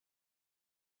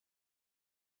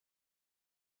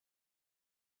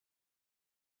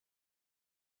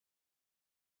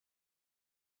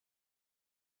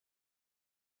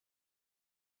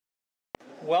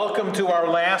Welcome to our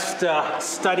last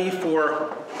study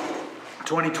for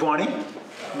 2020.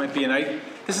 Might be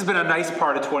this has been a nice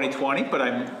part of 2020, but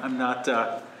I'm not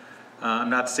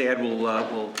sad.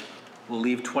 We'll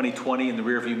leave 2020 in the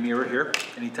rearview mirror here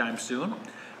anytime soon.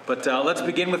 But let's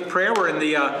begin with prayer. We're in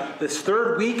this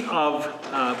third week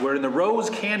we're in the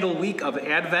Rose Candle week of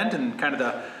Advent, and kind of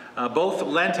the both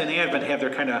Lent and Advent have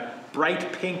their kind of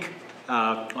bright pink.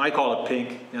 I call it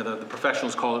pink, the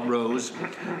professionals call it rose,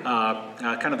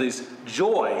 kind of this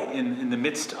joy in the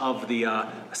midst of the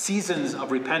seasons of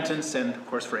repentance, and of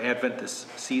course for Advent, this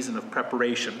season of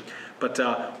preparation. But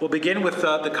we'll begin with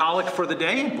the collect for the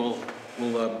day.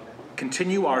 We'll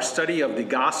continue our study of the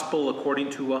Gospel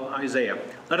according to Isaiah.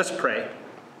 Let us pray.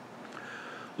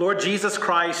 Lord Jesus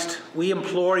Christ, we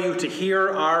implore you to hear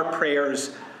our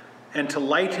prayers and to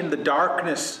lighten the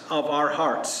darkness of our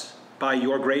hearts by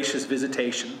your gracious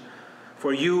visitation.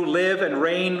 For you live and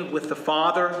reign with the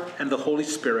Father and the Holy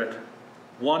Spirit,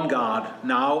 one God,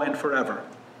 now and forever.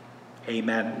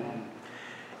 Amen.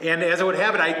 And as I would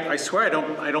have it, I swear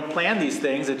I don't plan these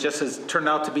things. It just has turned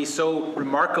out to be so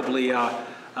remarkably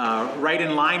right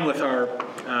in line with our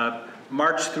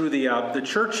march through the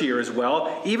church year as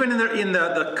well. Even in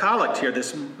the collect here,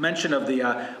 this mention of the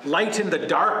light in the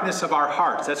darkness of our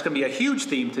hearts. That's going to be a huge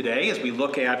theme today as we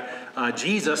look at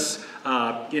Jesus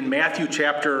in Matthew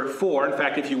chapter 4. In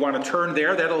fact, if you want to turn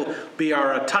there, that'll be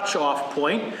our touch-off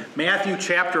point. Matthew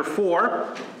chapter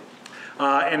 4.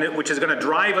 Which is going to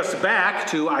drive us back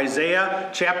to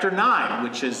Isaiah chapter 9,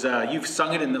 which is, you've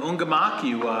sung it in the Ungemach,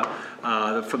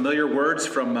 the familiar words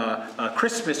from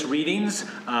Christmas readings,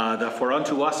 for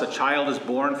unto us a child is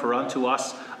born, for unto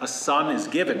us a son is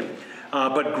given.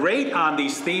 But great on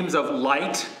these themes of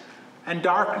light and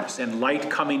darkness, and light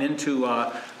coming into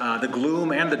the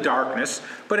gloom and the darkness.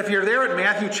 But if you're there at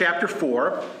Matthew chapter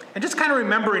 4, and just kind of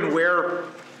remembering where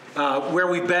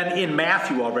we've been in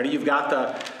Matthew already. You've got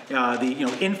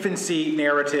the infancy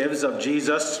narratives of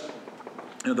Jesus,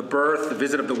 the birth, the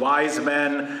visit of the wise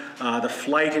men, the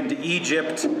flight into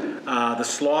Egypt, the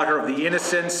slaughter of the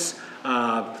innocents,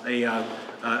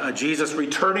 Jesus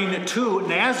returning to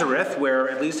Nazareth, where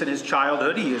at least in his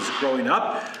childhood he is growing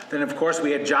up. Then, of course,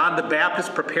 we had John the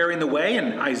Baptist preparing the way,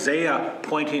 and Isaiah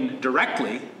pointing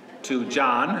directly to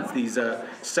John these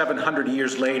 700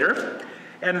 years later.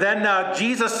 And then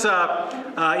Jesus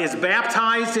is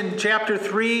baptized in chapter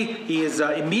 3. He is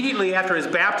immediately after his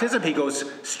baptism, he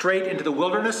goes straight into the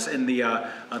wilderness in the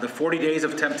 40 days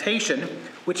of temptation,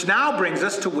 which now brings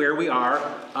us to where we are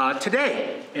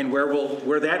today, and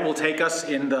where that will take us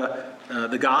in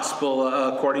the gospel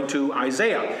according to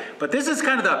Isaiah. But this is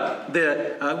kind of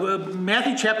the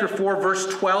Matthew chapter 4, verse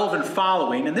 12 and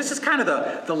following, and this is kind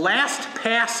of the last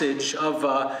passage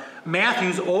of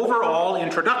Matthew's overall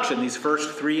introduction, these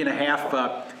first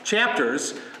 3.5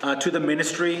 chapters to the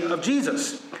ministry of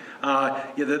Jesus.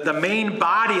 The main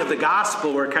body of the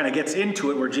gospel, where it kind of gets into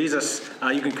it, where Jesus,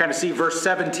 you can kind of see verse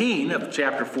 17 of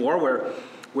chapter 4,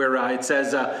 where it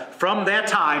says, from that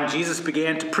time Jesus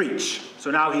began to preach. So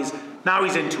now he's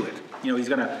into it. He's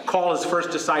going to call his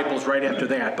first disciples right after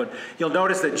that. But you'll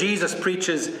notice that Jesus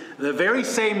preaches the very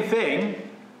same thing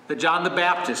that John the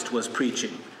Baptist was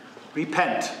preaching.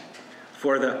 Repent,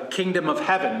 for the kingdom of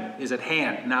heaven is at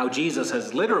hand. Now Jesus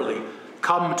has literally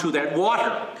come to that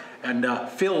water and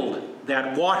filled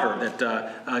that water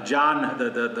that John,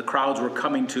 the crowds were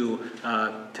coming to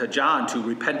John to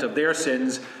repent of their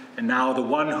sins. And now the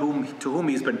one to whom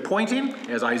he's been pointing,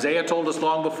 as Isaiah told us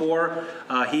long before,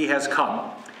 he has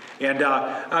come. And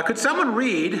could someone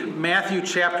read Matthew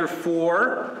chapter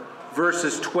 4,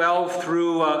 verses 12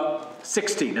 through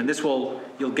 16? And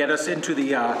you'll get us into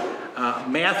the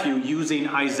Matthew using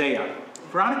Isaiah.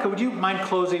 Veronica, would you mind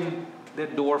closing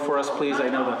that door for us, please?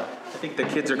 I think the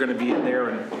kids are going to be in there.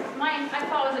 I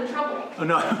thought I was in trouble. Oh,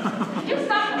 no. Could you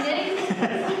stop knitting?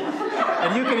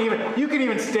 And you can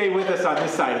even stay with us on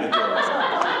this side of the door.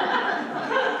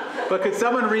 But could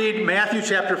someone read Matthew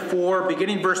chapter 4,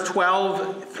 beginning verse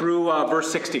 12 through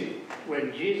verse 16?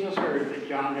 When Jesus heard that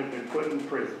John had been put in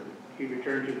prison, he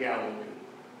returned to Galilee.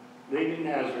 Leaving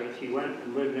Nazareth, he went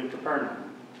and lived in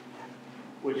Capernaum,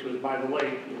 which was by the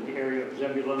lake in the area of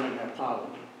Zebulun and Naphtali,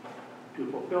 to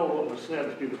fulfill what was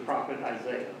said through the prophet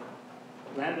Isaiah.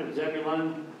 Land of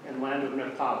Zebulun and land of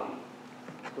Naphtali,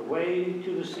 the way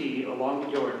to the sea along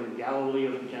the Jordan, Galilee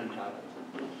of the Gentiles.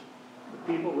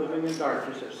 The people living in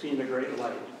darkness have seen a great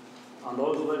light. On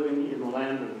those living in the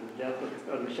land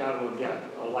of the shadow of death,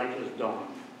 a light has dawned.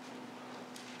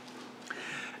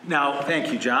 Now,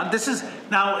 thank you, John. This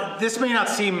may not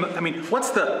seem, what's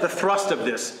the thrust of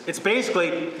this? It's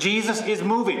basically Jesus is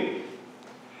moving.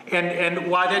 And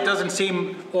while that doesn't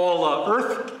seem all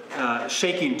earth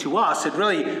shaking to us, it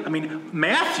really, I mean,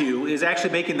 Matthew is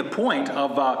actually making the point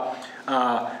of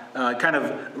kind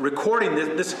of recording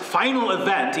this final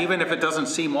event, even if it doesn't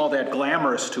seem all that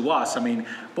glamorous to us. I mean,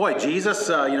 boy, Jesus,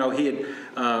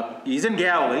 he's in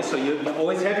Galilee, so you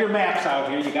always have your maps out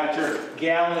here. You got your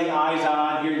Galilee eyes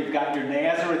on here. You've got your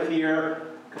Nazareth here.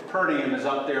 Capernaum is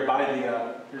up there by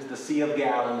there's the Sea of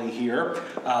Galilee here.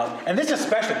 And this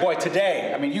especially, boy,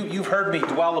 today, I mean, you've heard me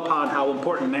dwell upon how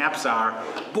important maps are.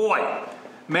 Boy,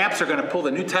 maps are going to pull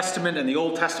the New Testament and the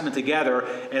Old Testament together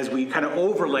as we kind of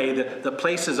overlay the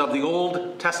places of the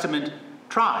Old Testament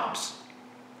tribes.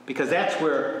 Because that's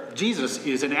where Jesus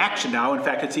is in action now. In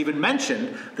fact, it's even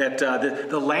mentioned that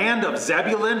the land of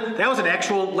Zebulun, that was an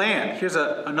actual land. Here's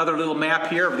another little map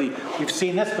here. We've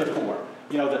seen this before.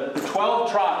 You know, the 12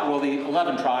 tribes, well, the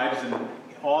 11 tribes and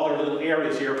all their little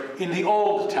areas here in the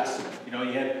Old Testament. You know,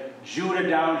 you had Judah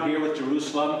down here with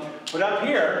Jerusalem. But up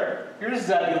here, here's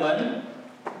Zebulun.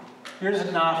 Here's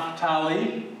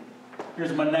Naphtali.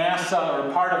 Here's Manasseh,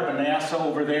 or part of Manasseh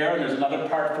over there. There's another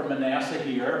part for Manasseh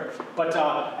here. But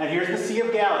and here's the Sea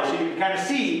of Galilee. So you can kind of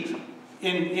see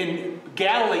in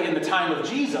Galilee in the time of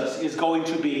Jesus is going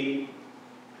to be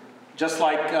just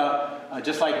like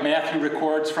Matthew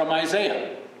records from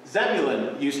Isaiah.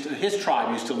 Zebulun his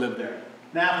tribe used to live there.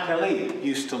 Naphtali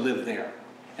used to live there.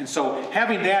 And so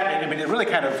having that, I mean, it really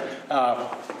kind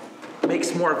of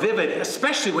makes more vivid,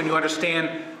 especially when you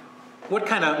understand what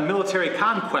kind of military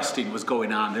conquesting was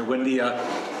going on there when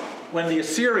the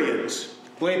Assyrians,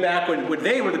 way back when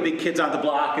they were the big kids on the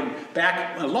block, and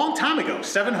back a long time ago,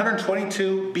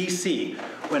 722 BC,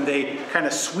 when they kind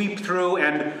of sweep through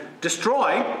and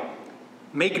destroy,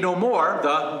 make no more,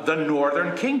 the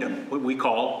northern kingdom, what we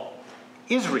call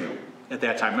Israel at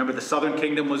that time. Remember, the southern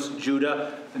kingdom was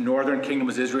Judah, the northern kingdom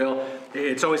was Israel.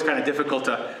 It's always kind of difficult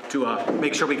to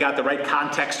make sure we got the right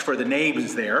context for the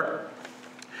names there.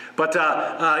 But,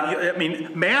 I mean,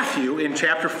 Matthew in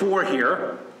chapter 4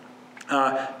 here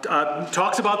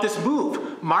talks about this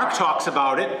move. Mark talks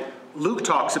about it. Luke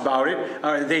talks about it.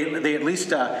 They at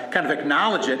least kind of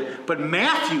acknowledge it. But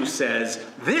Matthew says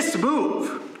this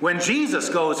move, when Jesus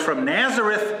goes from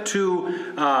Nazareth to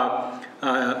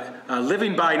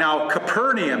living by now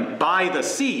Capernaum by the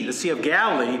Sea of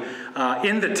Galilee,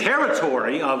 in the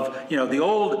territory of, the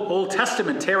Old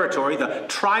Testament territory, the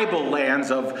tribal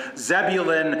lands of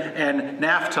Zebulun and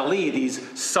Naphtali,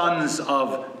 these sons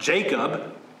of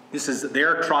Jacob. This is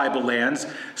their tribal lands.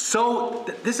 So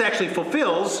this actually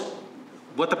fulfills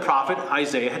what the prophet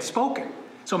Isaiah had spoken.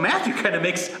 So Matthew kind of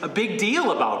makes a big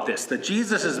deal about this, that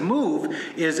Jesus' move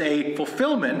is a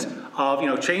fulfillment of,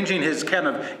 changing his kind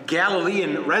of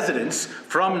Galilean residence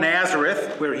from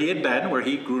Nazareth, where he had been, where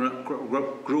he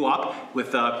grew up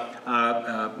with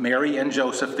Mary and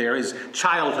Joseph there, his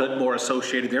childhood more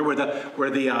associated there, where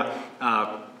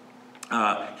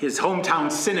his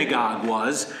hometown synagogue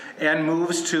was, and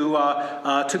moves to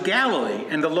Galilee.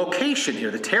 And the location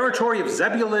here, the territory of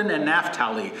Zebulun and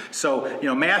Naphtali. So,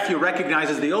 Matthew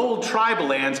recognizes the old tribal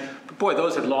lands, but boy,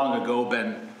 those had long ago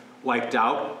been wiped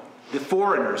out. The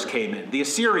foreigners came in. The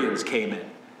Assyrians came in.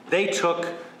 They took,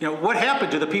 what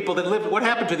happened to the people that lived, what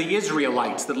happened to the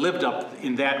Israelites that lived up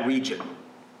in that region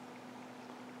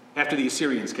after the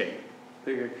Assyrians came?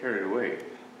 They got carried away.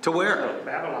 To where?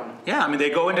 Babylon. Yeah, I mean, they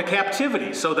go into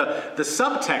captivity. So the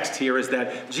subtext here is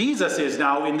that Jesus is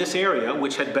now in this area,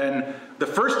 which had been the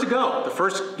first to go. The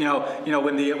first,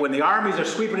 when the armies are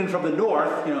sweeping in from the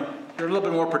north, they're a little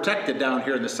bit more protected down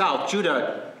here in the south.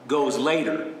 Judah goes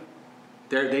later.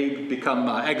 They become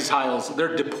exiles.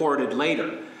 They're deported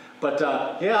later. But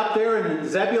up there in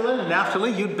Zebulun and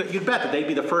Naphtali, you'd bet that they'd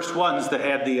be the first ones that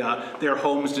had their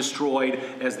homes destroyed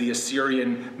as the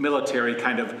Assyrian military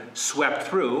kind of swept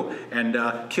through and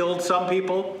killed some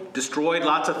people, destroyed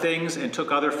lots of things, and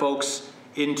took other folks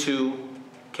into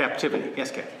captivity. Yes,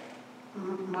 Kat?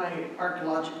 My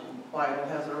archaeological Bible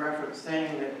has a reference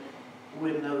saying that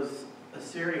when those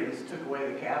Assyrians took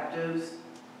away the captives,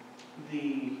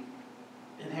 the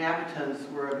inhabitants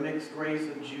were a mixed race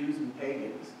of Jews and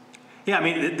pagans. Yeah, I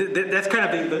mean, that's kind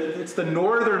of it's the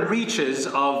northern reaches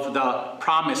of the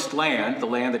promised land, the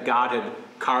land that God had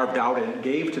carved out and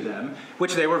gave to them,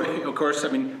 which they were, of course, I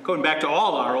mean, going back to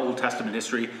all our Old Testament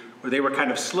history, where they were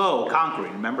kind of slow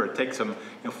conquering. Remember, it takes them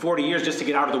 40 years just to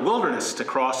get out of the wilderness to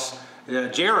cross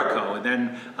Jericho, and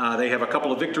then they have a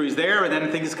couple of victories there, and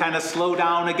then things kind of slow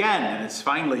down again, and it's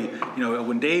finally,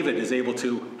 when David is able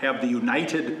to have the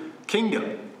united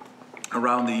kingdom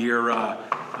around the year,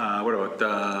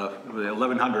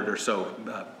 1100 or so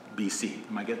BC.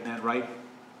 Am I getting that right?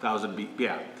 1000 B.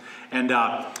 Yeah. And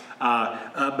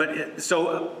I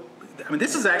mean,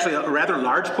 this is actually a rather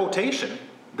large quotation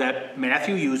that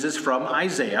Matthew uses from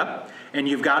Isaiah. And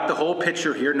you've got the whole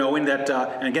picture here, knowing that,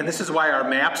 and again, this is why our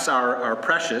maps are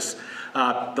precious.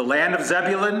 The land of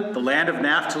Zebulun, the land of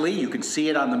Naphtali, you can see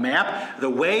it on the map. The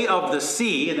way of the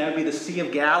sea, and that would be the Sea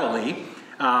of Galilee,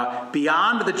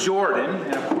 beyond the Jordan,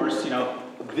 and of course,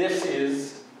 this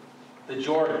is the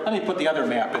Jordan. Let me put the other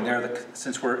map in there,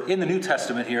 since we're in the New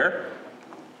Testament here.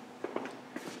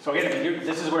 So again,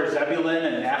 this is where Zebulun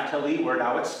and Naphtali were.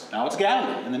 Now it's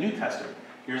Galilee in the New Testament.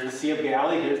 Here's the Sea of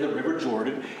Galilee, here's the River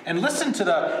Jordan. And listen to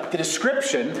the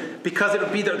description, because it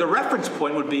would be the reference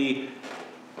point would be,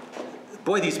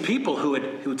 boy, these people who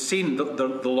had seen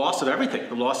the loss of everything,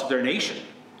 the loss of their nation,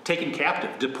 taken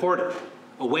captive, deported,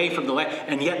 away from the land,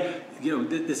 and yet,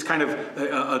 this kind of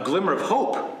a glimmer of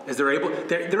hope as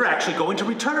they're actually going to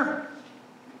return.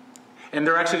 And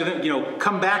they're actually going to,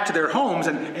 come back to their homes,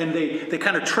 and they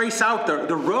kind of trace out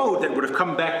the road that would have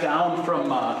come back down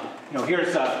from,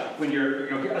 here's when you're,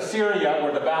 Assyria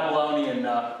or the Babylonian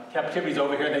captivity is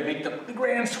over here. They make the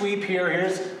grand sweep here.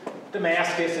 Here's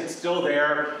Damascus. It's still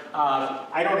there.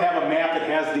 I don't have a map that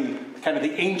has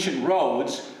the ancient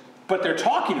roads, but they're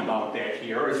talking about that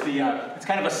here. It's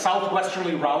kind of a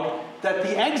southwesterly route that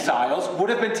the exiles would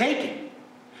have been taking.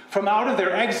 From out of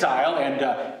their exile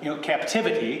and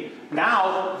captivity,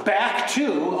 now back to,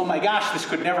 oh my gosh, this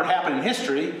could never happen in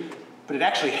history, but it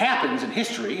actually happens in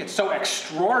history. It's so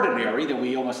extraordinary that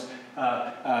we almost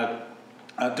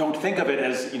don't think of it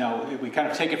as, we kind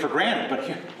of take it for granted.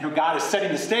 But God is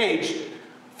setting the stage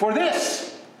for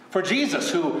this, for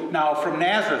Jesus, who now from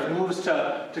Nazareth moves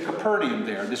to Capernaum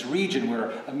there, this region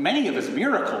where many of his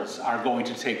miracles are going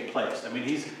to take place. I mean,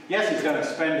 he's going to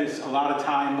spend a lot of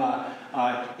time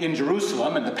in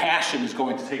Jerusalem, and the Passion is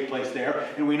going to take place there.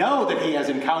 And we know that he has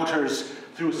encounters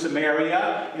through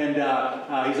Samaria, and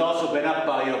he's also been up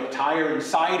by Tyre and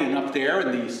Sidon up there,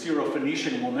 and the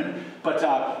Syrophoenician woman.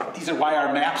 But these are why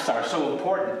our maps are so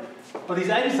important. But these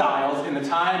exiles in the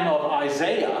time of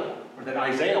Isaiah, or that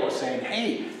Isaiah was saying,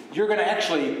 hey, you're going to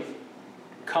actually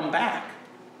come back.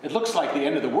 It looks like the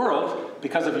end of the world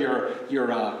because of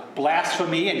your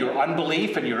blasphemy and your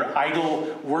unbelief and your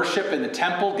idol worship in the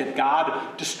temple. That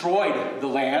God destroyed the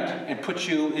land and put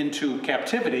you into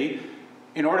captivity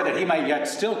in order that he might yet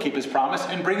still keep his promise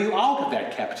and bring you out of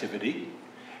that captivity.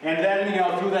 And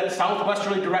then, through that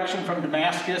southwesterly direction from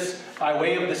Damascus, by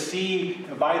way of the sea,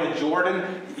 by the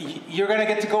Jordan, you're going to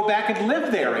get to go back and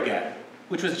live there again,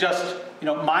 which was just,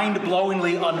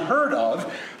 mind-blowingly unheard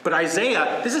of. But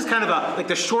Isaiah, this is kind of like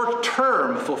the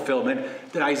short-term fulfillment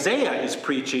that Isaiah is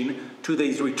preaching to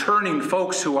these returning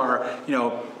folks who are,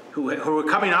 who are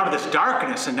coming out of this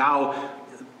darkness, and now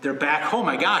they're back home.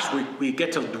 My gosh, we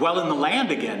get to dwell in the land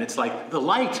again. It's like the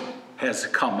light has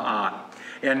come on.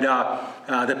 And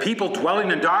the people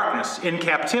dwelling in darkness, in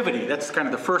captivity, that's kind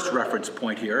of the first reference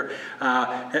point here,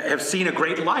 have seen a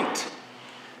great light.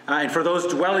 And for those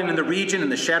dwelling in the region in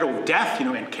the shadow of death,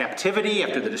 in captivity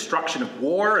after the destruction of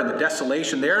war and the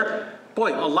desolation there,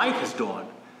 boy, a light has dawned.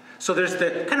 So there's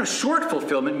the kind of short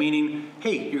fulfillment, meaning,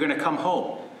 hey, you're going to come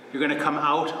home. You're going to come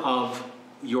out of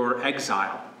your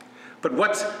exile. But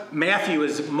what Matthew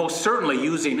is most certainly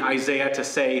using Isaiah to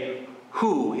say,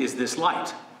 who is this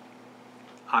light?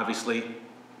 Obviously,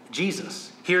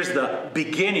 Jesus. Here's the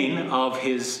beginning of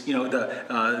his,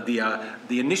 the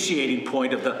initiating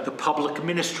point of the public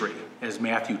ministry, as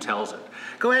Matthew tells it.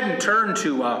 Go ahead and turn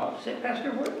to... Say,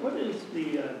 Pastor, what is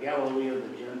the Galilee of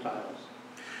the Gentiles?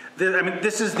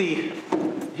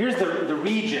 Here's the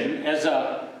region, as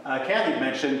Kathy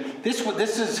mentioned. This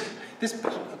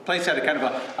place had a kind of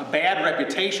a bad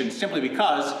reputation simply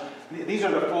because these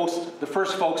are the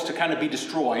first folks to kind of be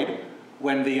destroyed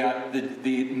when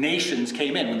the nations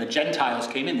came in, when the Gentiles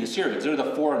came in, the Assyrians. They're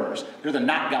the foreigners. They're the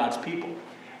not God's people.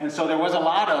 And so there was a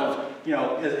lot of,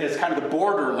 as kind of the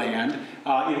borderland.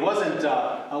 It wasn't,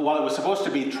 while it was supposed to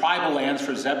be tribal lands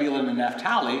for Zebulun and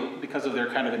Naphtali, because of their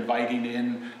kind of inviting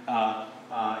in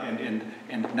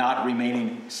and not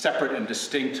remaining separate and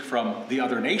distinct from the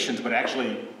other nations, but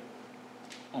actually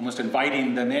almost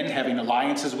inviting them in, having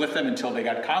alliances with them until they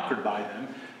got conquered by them.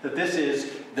 That this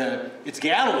is it's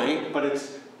Galilee, but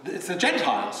it's the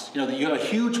Gentiles. You have a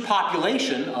huge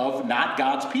population of not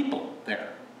God's people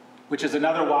there, which is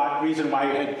another reason why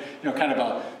you had kind of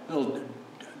a little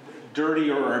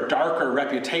dirtier or darker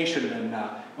reputation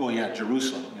than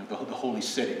Jerusalem, the holy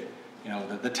city.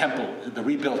 The temple, the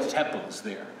rebuilt temple is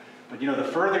there. But the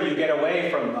further you get away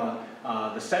from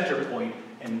the center point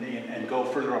and go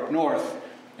further up north,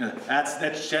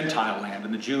 That's Gentile land,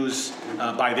 and the Jews,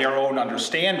 by their own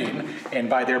understanding and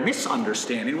by their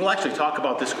misunderstanding, we'll actually talk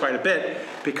about this quite a bit,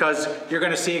 because you're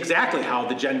going to see exactly how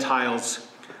the Gentiles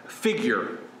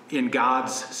figure in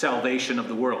God's salvation of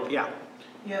the world. Yeah.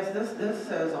 Yes, this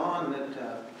says on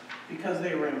that because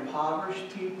they were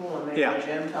impoverished people and they Yeah. were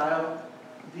Gentile,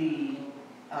 the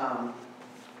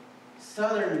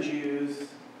southern Jews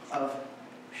of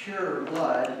pure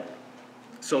blood,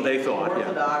 So they thought. Yeah.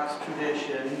 Orthodox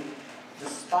tradition,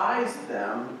 despised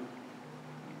them,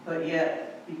 but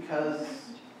yet because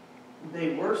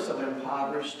they were so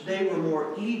impoverished, they were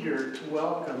more eager to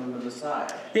welcome the Messiah.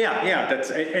 Yeah. That's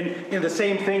and the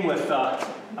same thing with.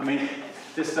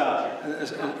 This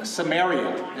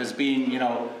Samaria as being,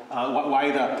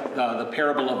 why the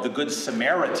parable of the Good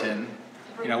Samaritan.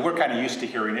 We're kind of used to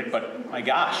hearing it, but my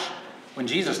gosh, when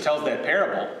Jesus tells that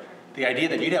parable, the idea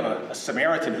that you'd have a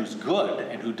Samaritan who's good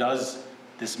and who does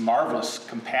this marvelous,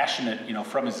 compassionate,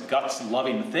 from his guts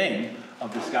loving thing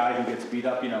of this guy who gets beat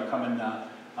up, coming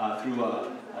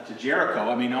through to Jericho.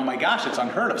 Oh my gosh, it's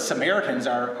unheard of. Samaritans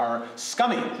are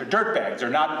scummy. They're dirtbags. They're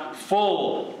not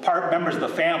full members of the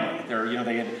family.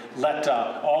 They had let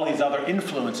all these other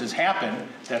influences happen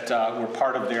that were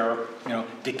part of their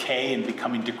decay and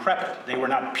becoming decrepit. They were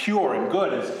not pure and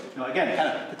good. As again, kind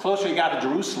of the closer you got to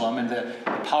Jerusalem and the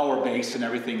power base and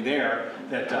everything there.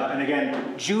 And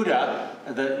again, Judah,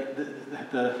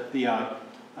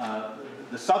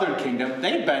 the southern kingdom,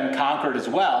 they'd been conquered as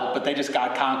well, but they just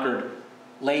got conquered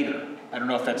later. I don't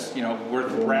know if that's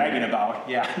worth bragging about.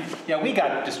 Yeah, we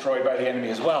got destroyed by the enemy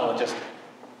as well. It just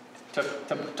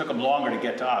took them longer to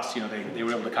get to us. They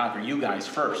were able to conquer you guys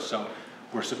first, so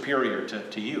we're superior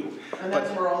to you. And that's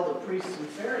where all the priests and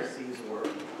Pharisees were.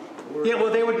 Yeah,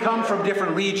 well, they would come from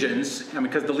different regions,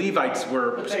 because the Levites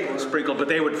were sprinkled, but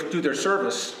they would do their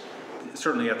service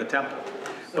certainly at the temple.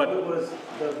 So it was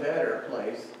the better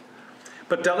place.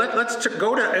 But let's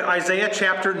go to Isaiah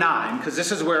chapter 9, because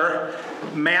this is where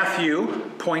Matthew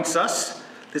points us.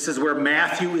 This is where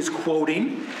Matthew is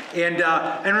quoting. And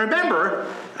remember,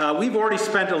 we've already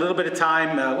spent a little bit of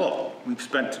time, we've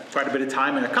spent quite a bit of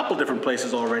time in a couple different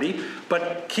places already.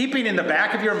 But keeping in the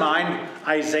back of your mind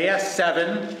Isaiah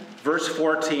 7, verse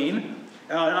 14,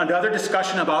 another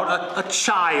discussion about a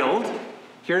child.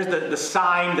 Here's the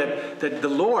sign that the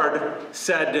Lord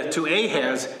said to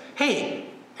Ahaz, hey,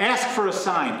 ask for a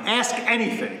sign. Ask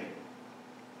anything.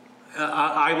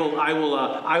 I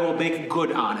will make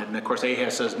good on it. And of course,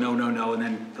 Ahaz says no. And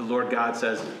then the Lord God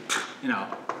says,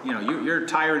 you're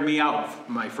tiring me out,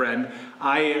 my friend.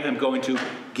 I am going to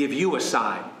give you a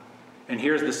sign. And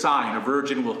here's the sign: a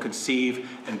virgin will conceive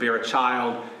and bear a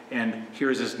child. And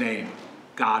here's his name: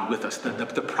 God with us.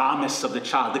 The promise of the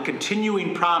child, the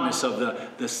continuing promise of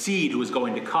the seed who is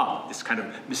going to come. This kind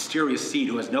of mysterious seed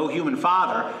who has no human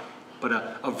father, but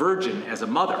a virgin as a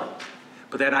mother.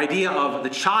 But that idea of the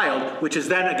child, which is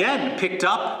then again picked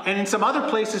up, and in some other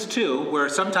places too, where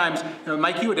sometimes,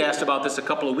 Mike, you had asked about this a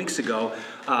couple of weeks ago,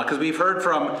 because we've heard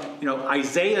from,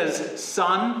 Isaiah's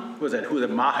son, who was that,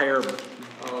 Maher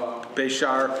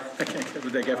Bashar?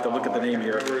 I have to look at the name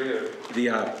here.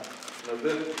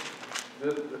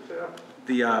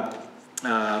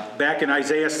 Back in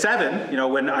Isaiah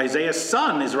 7, when Isaiah's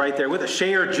son is right there with us,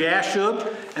 Shear-Jashub,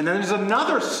 and then there's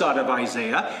another son of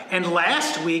Isaiah. And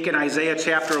last week in Isaiah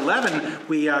chapter 11,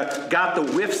 we got the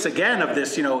whiffs again of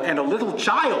this, and a little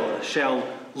child shall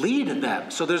lead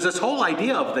them. So there's this whole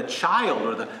idea of the child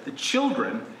or the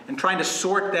children, and trying to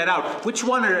sort that out. Which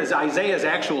one is Isaiah's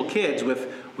actual kids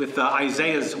with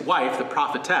Isaiah's wife, the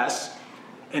prophetess,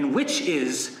 and which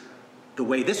is the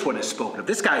way this one is spoken of?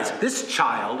 This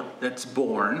child that's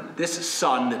born, this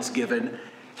son that's given,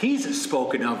 he's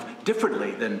spoken of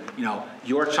differently than,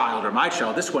 your child or my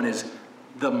child. This one is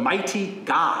the mighty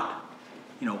God.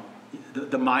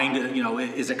 The mind,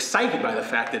 is excited by the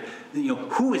fact that,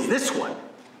 who is this one?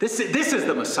 This is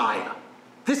the Messiah.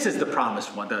 This is the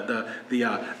promised one.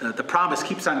 The promise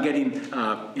keeps on getting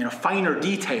finer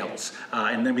details,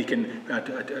 and then we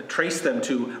can trace them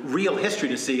to real history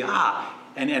to see,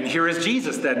 and here is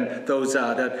Jesus then, those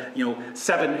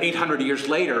 700-800 years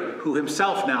later, who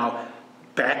himself now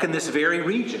back in this very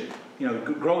region,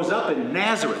 grows up in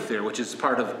Nazareth there, which is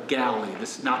part of Galilee.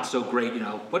 This not so great,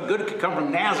 what good could come from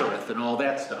Nazareth and all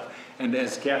that stuff. And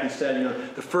as Kathy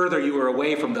said, the further you were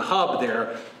away from the hub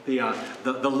there,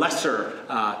 the lesser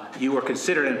you were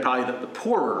considered, and probably the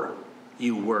poorer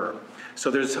you were. So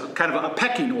there's kind of a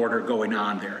pecking order going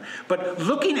on there. But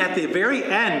looking at the very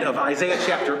end of Isaiah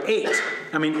chapter 8,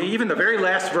 even the very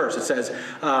last verse, it says,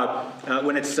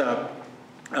 when it's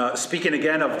speaking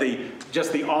again of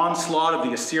just the onslaught of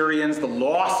the Assyrians, the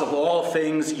loss of all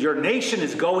things. Your nation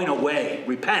is going away.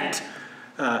 Repent.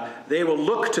 They will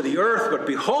look to the earth, but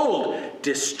behold,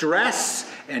 distress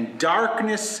and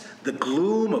darkness, the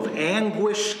gloom of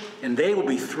anguish, and they will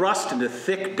be thrust into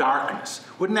thick darkness.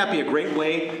 Wouldn't that be a great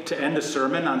way to end a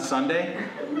sermon on Sunday?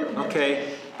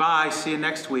 Okay, bye, see you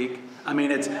next week. I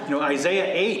mean, it's,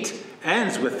 Isaiah 8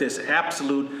 ends with this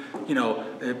absolute,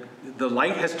 the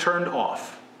light has turned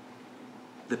off.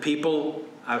 The people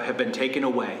have been taken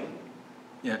away.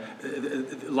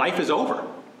 Life is over.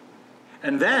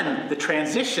 And then the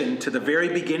transition to the very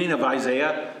beginning of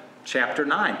Isaiah chapter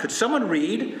 9. Could someone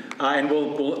read, and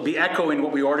we'll be echoing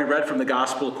what we already read from the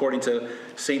Gospel according to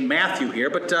St. Matthew here,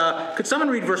 but could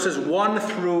someone read verses 1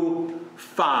 through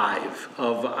 5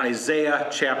 of Isaiah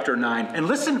chapter 9? And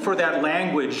listen for that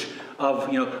language of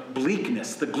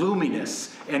bleakness, the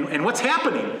gloominess, and what's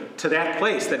happening to that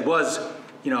place that was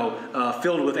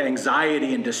filled with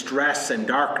anxiety and distress and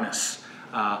darkness.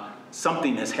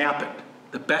 Something has happened.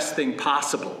 The best thing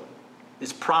possible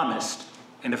is promised,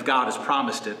 and if God has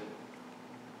promised it,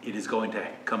 it is going to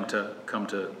come to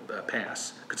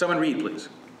pass. Could someone read, please?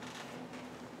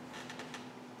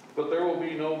 But there will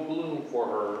be no gloom for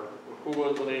her who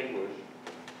was in anguish.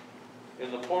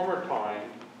 In the former time,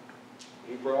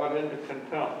 he brought into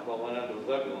contempt the land of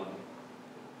Zebulun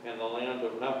and the land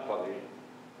of Naphtali.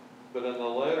 But in the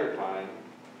latter time,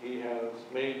 he has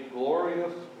made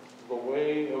glorious the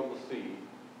way of the sea,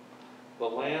 the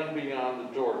land beyond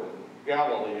the Jordan,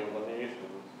 Galilee of the nations.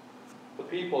 The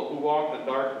people who walk in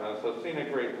darkness have seen a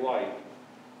great light.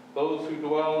 Those who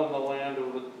dwell in the land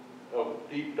of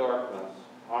deep darkness,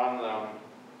 on them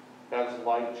has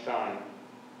light shined.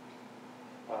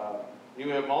 You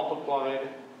have multiplied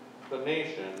the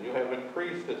nation. You have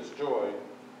increased its joy.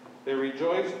 They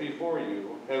rejoice before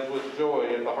you as with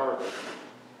joy at the harvest,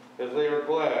 as they are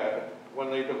glad when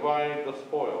they divide the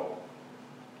spoil.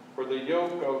 For the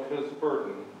yoke of his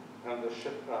burden and the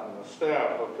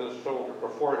staff of his shoulder,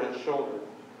 before his shoulder,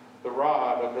 the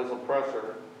rod of his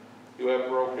oppressor, you have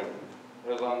broken,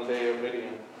 as on the day of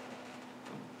Midian.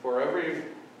 For every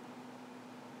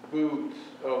boot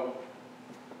of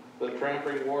the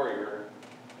tramping warrior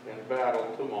in battle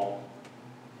tumult,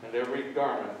 and every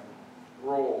garment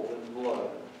rolled in blood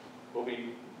will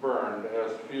be burned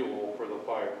as fuel for the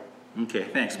fire. Okay,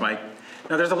 thanks, Mike.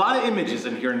 Now, there's a lot of images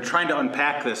in here, and trying to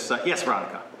unpack this. Yes,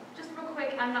 Veronica? Just real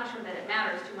quick, I'm not sure that it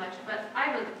matters too much, but I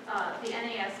have the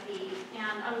NASB,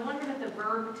 and I was wondering if the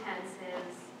verb tense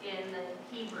is in the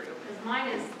Hebrew, because mine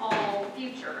is all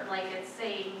future, like it's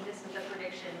saying, this is the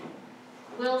prediction,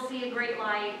 will see a great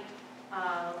light,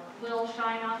 will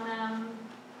shine on them,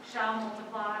 shall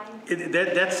multiply.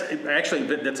 That's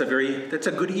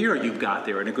a good ear you've got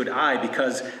there, and a good eye,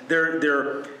 because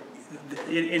they're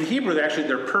in Hebrew,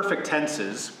 they're perfect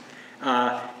tenses,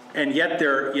 and yet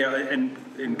they're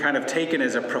and kind of taken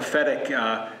as a prophetic,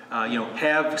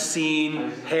 have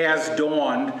seen, has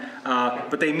dawned,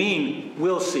 but they mean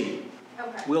will see,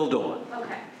 Okay. will dawn.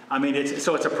 Okay. I mean, it's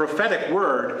a prophetic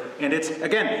word, and it's,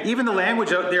 again, even the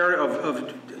language out there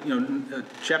of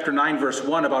chapter 9, verse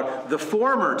 1 about the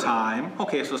former time.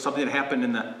 Okay, so something that happened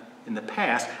in the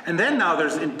past, and then now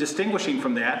there's, in distinguishing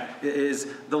from that, is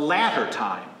the latter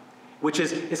time, which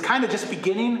is kind of just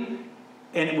beginning,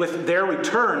 and with their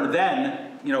return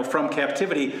then, from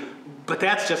captivity. But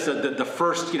that's just the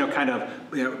first,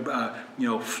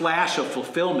 flash of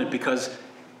fulfillment, because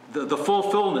the full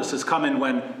fullness is coming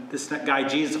when this guy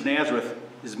Jesus of Nazareth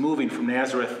is moving from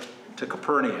Nazareth to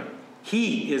Capernaum.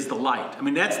 He is the light. I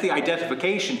mean, that's the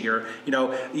identification here.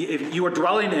 If you are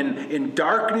dwelling in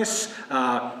darkness,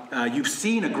 you've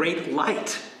seen a great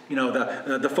light.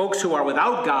 The folks who are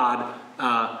without God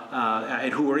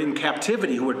and who are in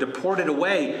captivity, who are deported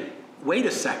away, wait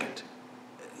a second.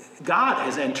 God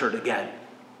has entered again.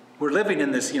 We're living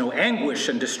in this, anguish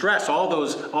and distress, all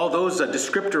those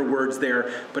descriptor words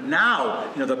there. But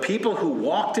now, the people who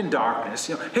walked in darkness,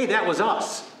 hey, that was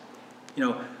us.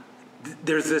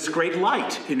 There's this great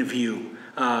light in view.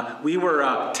 We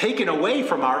were taken away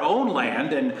from our own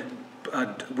land, and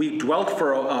we dwelt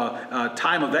for a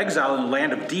time of exile in a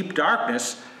land of deep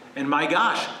darkness. And my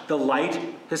gosh, the light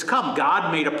has come.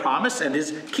 God made a promise and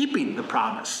is keeping the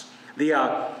promise.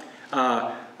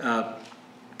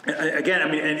 Again,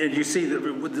 I mean, and you see that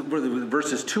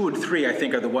verses 2 and 3, I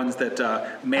think, are the ones that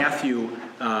Matthew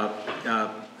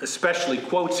especially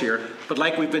quotes here. But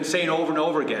like we've been saying over and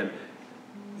over again,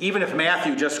 even if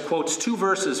Matthew just quotes 2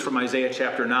 verses from Isaiah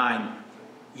chapter 9,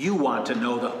 you want to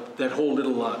know that whole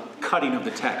little cutting of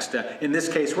the text. In this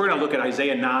case, we're going to look at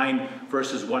Isaiah 9,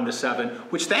 verses 1 to 7,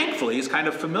 which thankfully is kind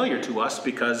of familiar to us,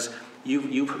 because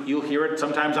You'll hear it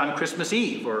sometimes on Christmas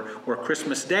Eve or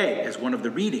Christmas Day as one of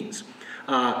the readings.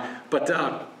 But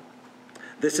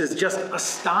this is just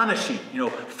astonishing,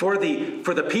 for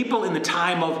the people in the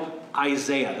time of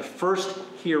Isaiah, the first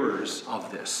hearers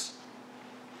of this.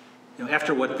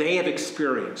 After what they have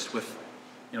experienced with,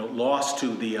 loss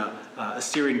to the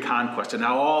Assyrian conquest, and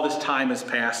now all this time has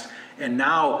passed, and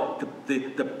now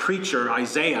the preacher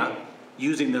Isaiah,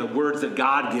 using the words that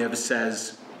God gives,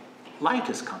 says, light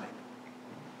is coming.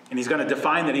 And he's going to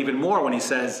define that even more when he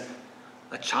says,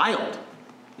 a child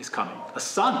is coming. A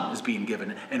son is being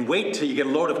given. And wait till you get a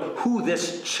load of who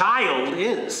this child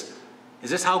is. Is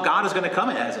this how God is going to come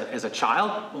as a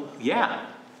child? Well, yeah.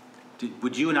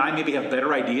 Would you and I maybe have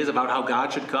better ideas about how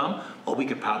God should come? Well, we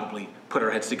could probably put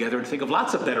our heads together and think of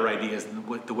lots of better ideas than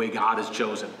the way God has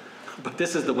chosen. But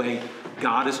this is the way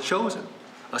God has chosen.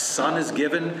 A son is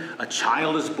given, a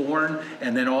child is born,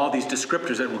 and then all these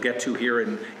descriptors that we'll get to here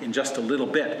in just a little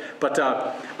bit. But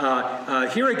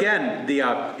here again,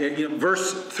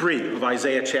 verse 3 of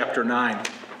Isaiah chapter 9,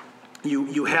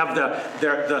 you have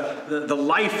the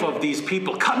life of these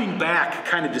people coming back,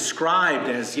 kind of described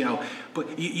as,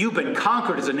 but you've been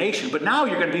conquered as a nation, but now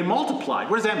you're going to be multiplied.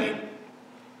 What does that mean?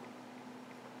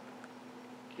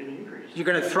 You're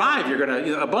going to thrive. You're going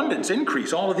to abundance,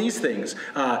 increase, all of these things.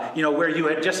 Where you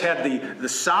had just had the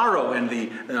sorrow and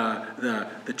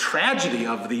the tragedy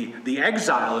of the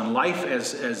exile and life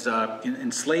as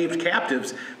enslaved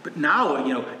captives, but now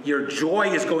your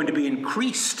joy is going to be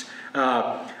increased.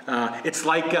 It's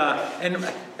like,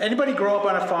 and anybody grow up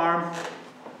on a farm?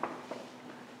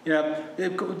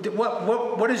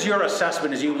 What is your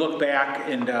assessment as you look back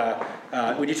and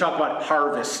when you talk about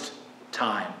harvest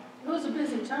time? It was a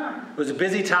busy time. It was a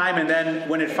busy time, and then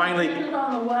when it finally... Depended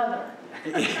on the weather.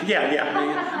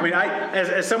 Yeah. I mean,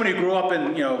 as somebody who grew up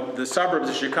in the suburbs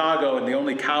of Chicago, and the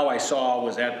only cow I saw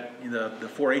was at the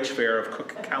 4-H fair of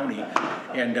Cook County,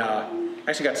 and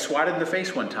actually got swatted in the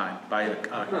face one time by a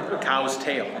cow's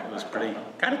tail. It was pretty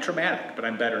kind of traumatic, but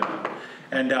I'm better now.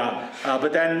 And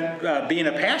but then being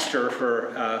a pastor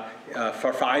for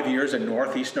 5 years in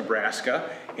northeast Nebraska,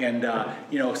 and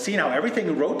seeing how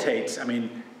everything rotates. I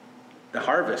mean, the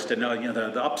harvest and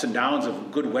the ups and downs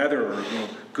of good weather, or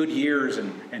good years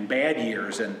and bad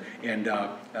years, and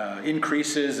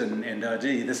increases and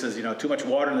gee, this is too much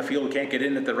water in the field, we can't get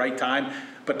in at the right time.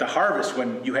 But the harvest,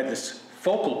 when you had this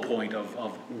focal point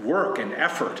of work and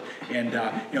effort, and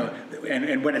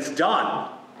and when it's done,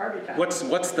 what's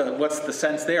the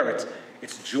sense there?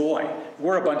 It's joy.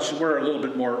 We're a little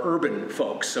bit more urban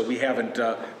folks, so we haven't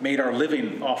made our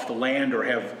living off the land or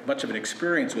have much of an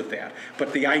experience with that.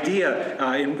 But the idea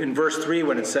in verse 3,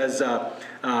 when it says,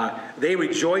 they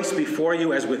rejoice before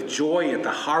you as with joy at the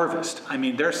harvest. I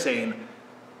mean, they're saying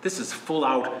this is full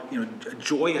out,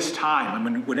 joyous time. I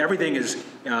mean, when everything is,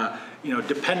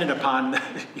 dependent upon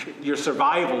your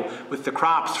survival with the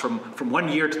crops from one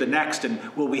year to the next, and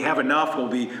will we have enough? Will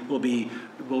we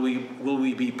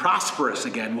be prosperous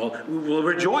again? We'll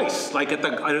rejoice like at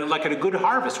a good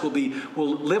harvest. We'll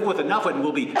live with enough, and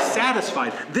we'll be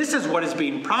satisfied. This is what is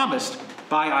being promised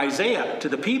by Isaiah to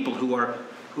the people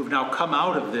who've now come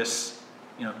out of this.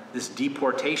 This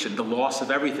deportation, the loss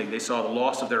of everything. They saw the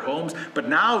loss of their homes, but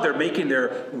now they're making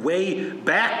their way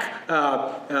back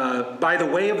by the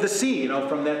way of the sea.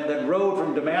 From that road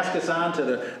from Damascus on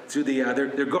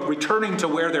they're returning to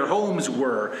where their homes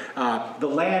were, the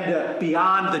land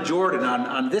beyond the Jordan,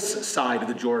 on this side of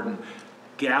the Jordan,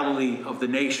 Galilee of the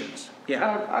nations.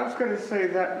 Yeah. I was going to say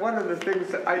that one of the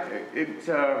things that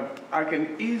I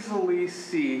can easily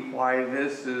see why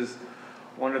this is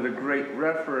one of the great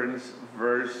reference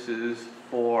verses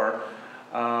for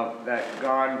that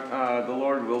God, the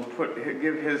Lord will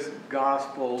give His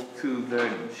gospel to the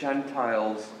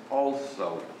Gentiles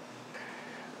also.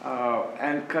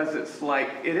 And because it's like,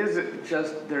 it isn't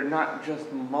just, they're not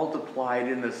just multiplied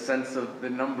in the sense of the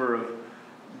number of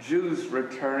Jews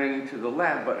returning to the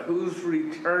land, but who's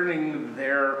returning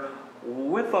there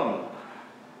with them?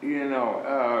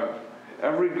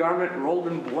 Every garment rolled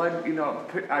in blood,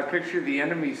 I picture the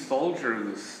enemy soldier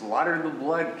who slaughtered the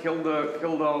blood, killed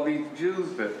all these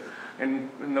Jews in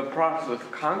the process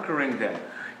of conquering them.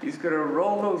 He's going to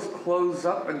roll those clothes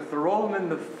up and throw them in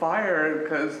the fire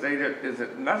because it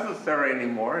isn't necessary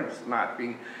anymore. It's not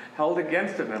being held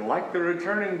against him. And like the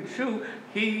returning Jew,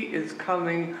 he is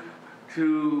coming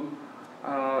to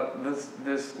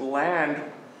this land.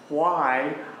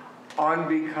 Why?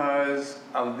 Because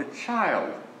of the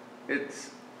child.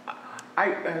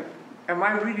 Am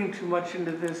I reading too much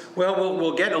into this? Well,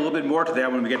 we'll get a little bit more to that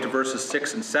when we get to verses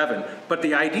 6 and 7. But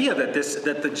the idea that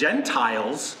the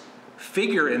Gentiles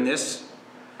figure in this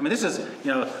I mean, this is,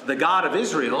 the God of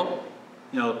Israel,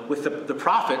 with the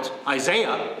prophet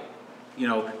Isaiah,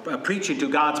 preaching to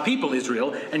God's people,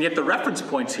 Israel, and yet the reference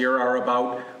points here are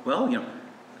about,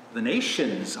 the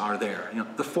nations are there,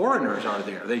 the foreigners are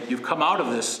there. You've come out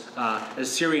of this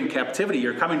Assyrian captivity.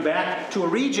 You're coming back to a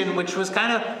region which was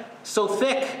kind of so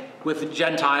thick with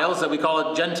Gentiles that we call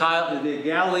it the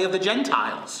Galilee of the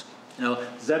Gentiles.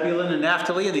 Zebulun and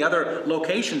Naphtali and the other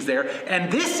locations there.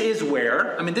 And this is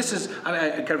where, this is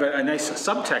kind of a nice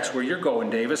subtext where you're going,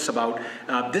 Davis, about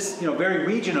this, very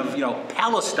region of,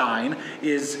 Palestine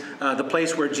is the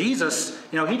place where Jesus,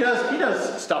 he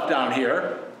does stuff down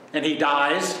here, and he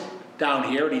dies down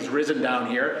here, and he's risen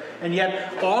down here. And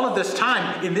yet, all of this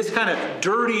time, in this kind of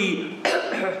dirty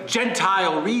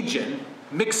Gentile region,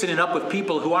 mixing it up with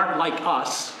people who aren't like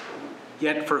us,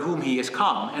 yet for whom he has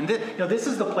come. And this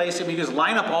is the place, you just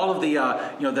line up all of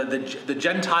the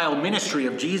Gentile ministry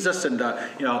of Jesus and,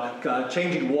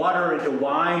 changing water into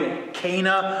wine at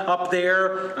Cana up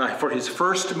there for his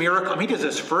first miracle. He does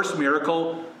his first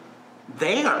miracle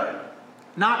there.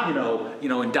 Not,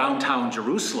 in downtown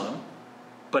Jerusalem,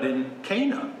 but in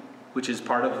Cana, which is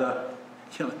part of the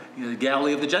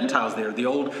Galilee of the Gentiles there, the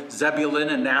old Zebulun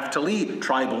and Naphtali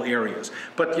tribal areas.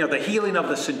 But, the healing of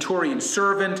the centurion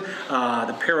servant,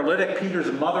 the paralytic, Peter's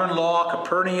mother-in-law,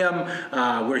 Capernaum,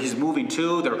 where he's moving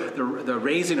to, the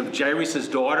raising of Jairus'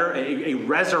 daughter, a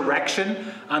resurrection.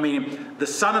 The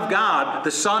Son of God,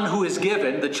 the Son who is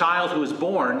given, the child who is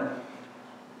born,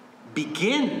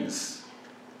 begins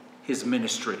his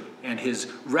ministry and his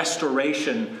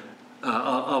restoration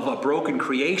of a broken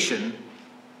creation,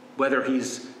 whether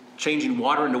he's changing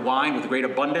water into wine with great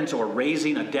abundance or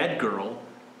raising a dead girl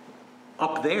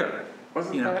up there.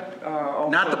 Wasn't that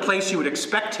also not the place you would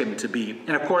expect him to be.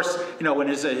 And of course, when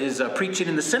his preaching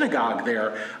in the synagogue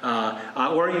there,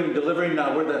 or even delivering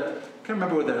I can't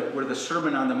remember where the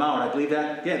Sermon on the Mount, I believe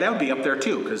that would be up there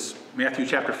too, because Matthew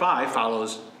chapter 5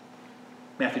 follows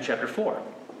Matthew chapter 4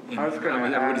 in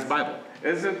everybody's Bible.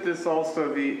 Isn't this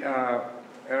also the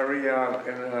area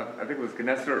in, I think it was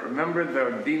Gennesaret? Remember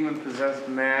the demon-possessed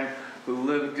man who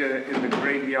lived in the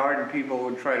graveyard and people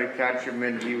would try to catch him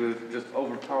and he was just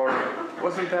overpowered?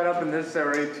 Wasn't that up in this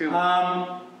area too?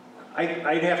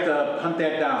 I'd have to hunt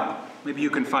that down. Maybe you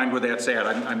can find where that's at.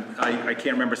 I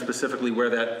can't remember specifically where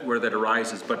that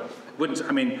arises, but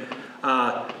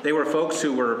they were folks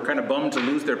who were kind of bummed to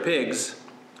lose their pigs,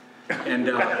 and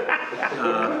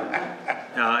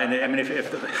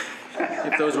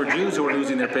if those were Jews who were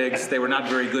losing their pigs, they were not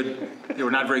very good. They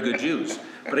were not very good Jews.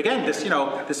 But again,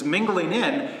 this mingling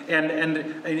in and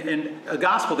a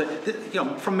gospel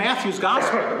that from Matthew's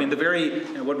gospel. The very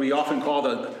what we often call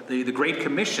the Great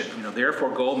Commission.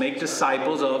 Therefore go make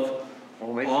disciples of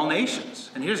all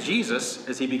nations. And here's Jesus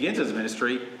as he begins his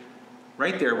ministry,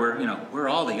 right there where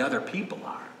all the other people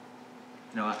are.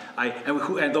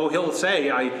 And though he'll say,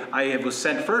 I was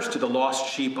sent first to the lost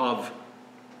sheep of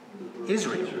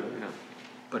Israel.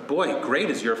 But boy, great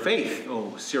is your faith,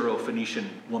 O Syro-Phoenician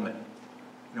woman.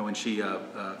 When she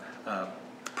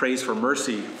prays for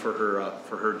mercy for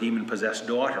her demon-possessed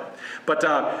daughter. But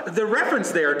the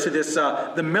reference there to this,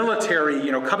 the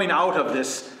military, coming out of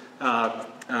this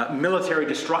military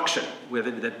destruction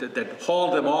that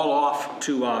hauled them all off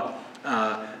to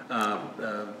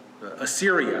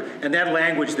Assyria, and that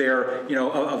language there,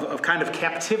 of kind of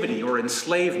captivity or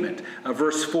enslavement.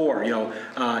 Verse 4,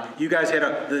 you guys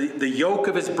had the yoke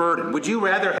of his burden. Would you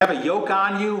rather have a yoke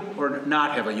on you or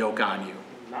not have a yoke on you?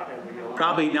 Not have a yoke.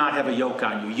 Probably not have a yoke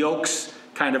on you. Yokes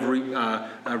kind of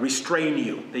restrain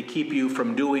you. They keep you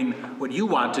from doing what you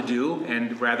want to do,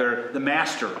 and rather the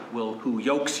master who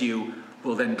yokes you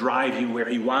will then drive you where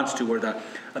he wants to, or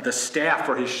the staff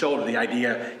for his shoulder, the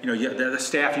idea, the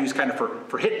staff used kind of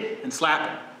for hitting and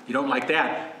slapping. You don't like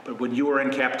that. But when you were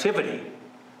in captivity,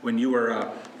 when you were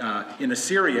in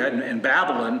Assyria and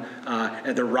Babylon,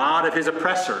 and the rod of his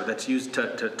oppressor that's used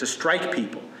to strike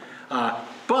people.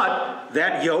 But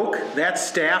that yoke, that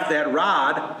staff, that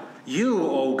rod, you,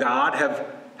 O God,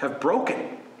 have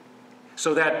broken.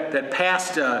 So that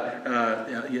past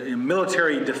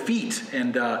military defeat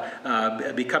and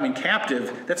becoming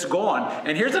captive, that's gone.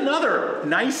 And here's another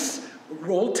nice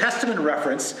Old Testament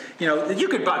reference. You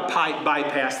could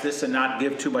bypass this and not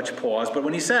give too much pause. But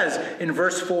when he says in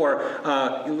verse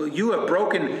 4, you have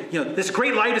broken, this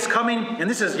great light is coming. And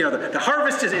this is, the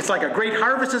harvest it's like a great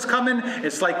harvest is coming.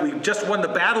 It's like we just won the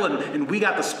battle and we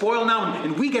got the spoil now.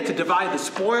 And we get to divide the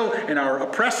spoil. And our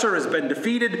oppressor has been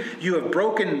defeated. You have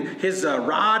broken his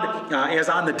rod as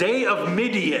on the day of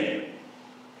Midian.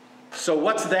 So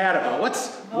what's that about?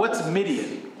 What's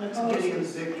Midian? That's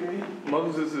Gideon's victory.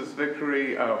 Moses'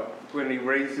 victory, when he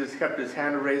kept his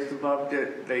hand raised above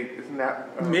it, isn't that?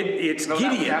 It's no, that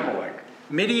was Gideon. Amalek.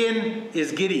 Midian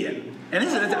is Gideon. And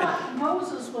isn't it?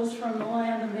 Moses was from the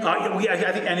land of Midian. Yeah,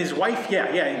 I think, and his wife,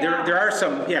 there are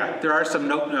some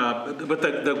but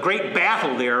the great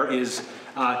battle there is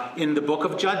in the book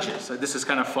of Judges. This is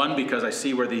kind of fun because I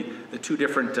see where the two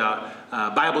different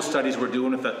Bible studies we're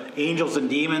doing with the angels and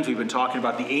demons. We've been talking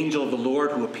about the angel of the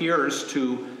Lord who appears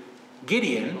to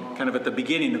Gideon, kind of at the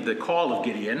beginning of the call of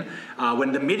Gideon,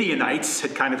 when the Midianites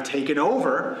had kind of taken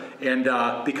over, and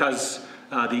because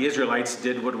the Israelites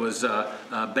did what was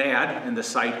bad in the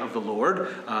sight of the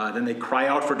Lord. Then they cry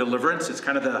out for deliverance. It's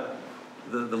kind of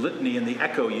the litany and the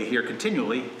echo you hear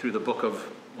continually through the book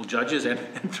of Judges and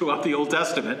throughout the Old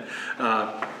Testament.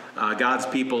 God's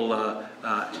people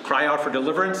cry out for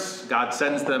deliverance. God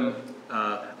sends them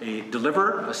a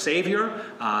deliverer, a savior.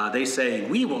 They say,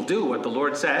 we will do what the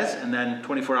Lord says. And then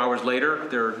 24 hours later,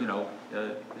 they're,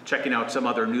 checking out some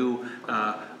other new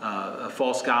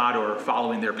false god or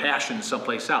following their passions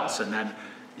someplace else. And then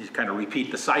you kind of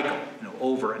repeat the cycle,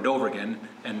 over and over again.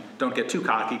 And don't get too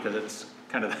cocky because it's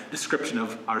kind of the description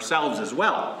of ourselves as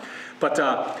well. But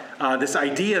this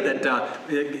idea that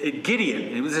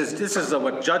Gideon, this is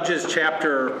what Judges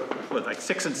chapter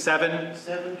 6 and 7,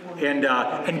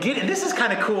 7:20. and Gideon. This is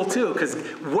kind of cool too, because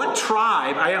what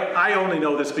tribe? I only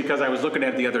know this because I was looking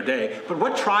at it the other day. But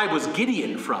what tribe was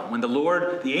Gideon from? When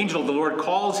the angel of the Lord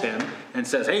calls him and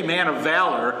says, "Hey, man of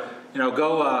valor,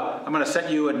 go. I'm going to set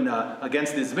you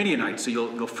against these Midianites, so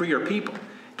you'll free your people."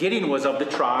 Gideon was of the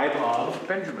tribe of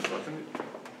Benjamin, wasn't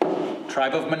it?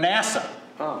 Tribe of Manasseh.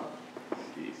 Oh.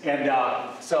 And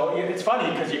so it's funny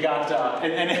because you got,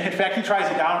 and in fact he tries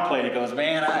to downplay it. He goes,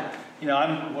 "Man,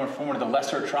 I'm from one of the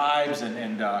lesser tribes,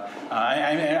 and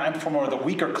I'm from one of the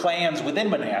weaker clans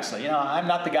within Manasseh. I'm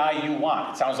not the guy you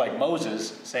want." It sounds like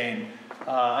Moses saying,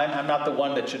 "I'm not the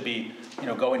one that should be,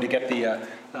 going to get the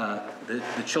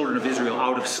children of Israel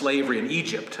out of slavery in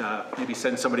Egypt. Maybe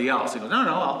send somebody else." He goes,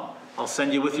 "No, I'll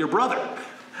send you with your brother.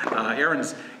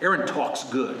 Aaron talks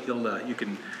good. You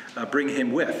can bring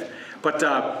him with." But,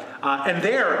 and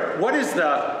there, what is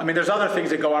there's other things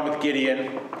that go on with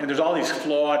Gideon, and there's all these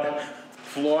flawed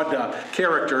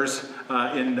characters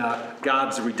in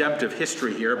God's redemptive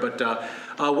history here. But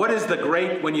what is the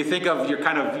great, when you think of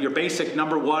your basic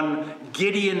number one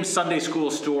Gideon Sunday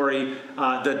school story,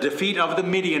 the defeat of the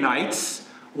Midianites,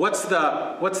 what's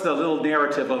the little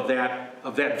narrative of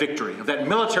that victory, of that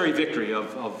military victory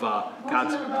of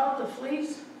God's... Wasn't it about the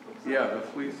fleece? Yeah, the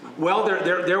fleece. Well,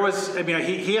 there was.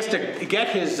 He has to get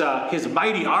his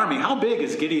mighty army. How big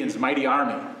is Gideon's mighty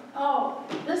army? Oh,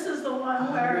 this is the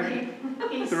one where he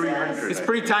 300. says... It's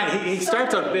pretty tiny. He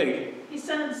starts out big. He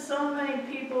sends so many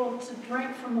people to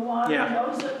drink from the water, Yeah.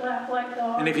 those that lap like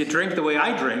dogs. And if you drink the way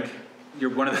I drink, you're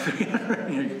one of the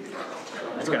 300.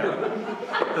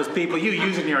 Those people you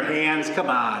using your hands.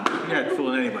 Come on, you're not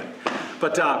fooling anybody.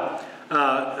 But.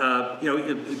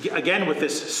 Again with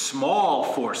this small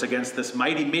force against this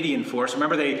mighty Midian force.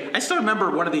 Remember, I still remember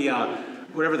one of the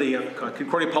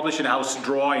Concordia Publishing House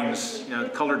drawings,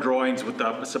 colored drawings with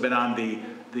must have been on the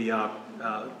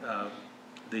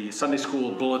Sunday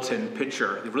school bulletin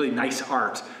picture. The really nice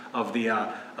art of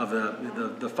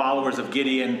the followers of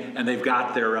Gideon, and they've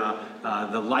got their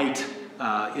the light.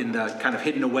 In the kind of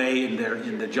hidden away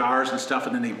in the jars and stuff,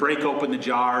 and then they break open the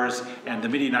jars, and the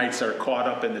Midianites are caught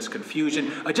up in this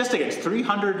confusion. Just against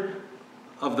 300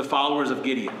 of the followers of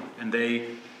Gideon, and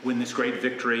they win this great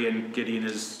victory. And Gideon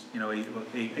is,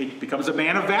 he becomes a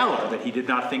man of valor that he did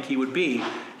not think he would be.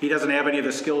 He doesn't have any of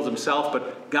the skills himself,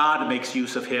 but God makes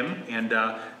use of him, and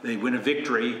they win a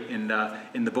victory in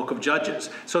the book of Judges.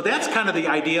 So that's kind of the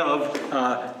idea of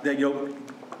that.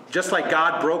 Just like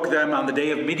God broke them on the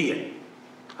day of Midian.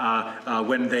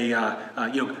 When they,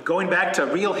 going back to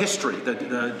real history,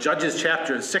 the Judges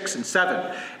chapters 6 and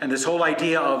 7, and this whole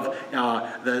idea of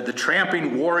the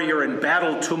tramping warrior and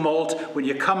battle tumult, when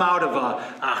you come out of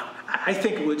I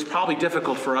think it's probably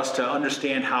difficult for us to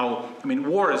understand how,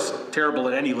 war is terrible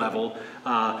at any level.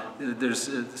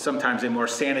 There's sometimes a more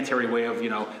sanitary way of,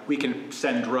 we can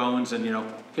send drones and,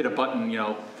 hit a button,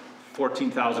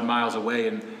 14,000 miles away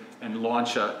and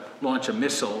launch a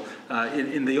missile.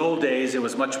 In the old days, it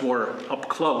was much more up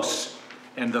close,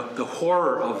 and the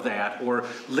horror of that, or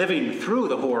living through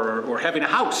the horror, or having a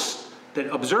house that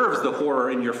observes the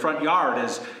horror in your front yard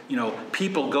as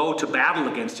people go to battle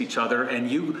against each other,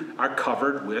 and you are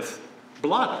covered with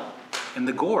blood and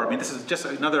the gore. This is just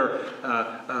another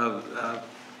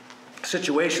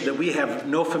situation that we have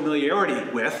no familiarity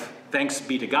with. Thanks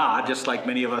be to God, just like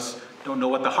many of us don't know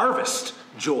what the harvest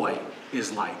joy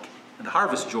is like. And the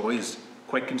harvest joy is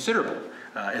quite considerable,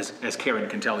 as Karen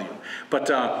can tell you. But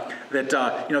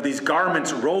these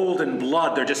garments rolled in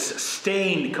blood, they're just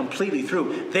stained completely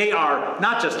through. They are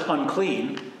not just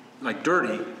unclean, like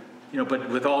dirty, but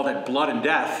with all that blood and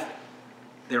death,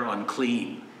 they're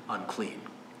unclean.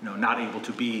 Not able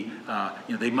to be,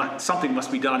 something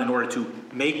must be done in order to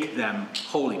make them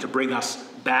holy, to bring us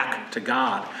back to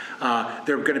God.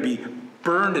 They're going to be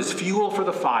burned as fuel for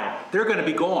the fire. They're going to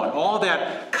be gone. All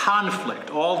that conflict,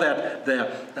 all that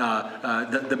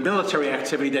the military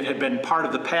activity that had been part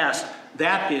of the past,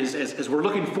 that is, as we're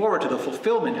looking forward to the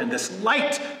fulfillment and this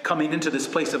light coming into this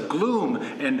place of gloom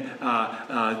and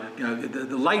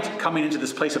the light coming into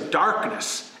this place of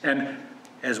darkness. And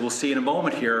as we'll see in a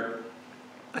moment here,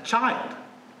 a child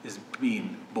is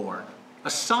being born. A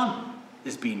son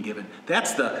is being given.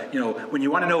 That's when you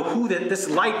want to know who this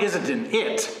light isn't in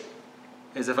it,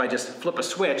 as if I just flip a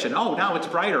switch and, now it's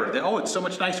brighter. Oh, it's so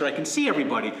much nicer. I can see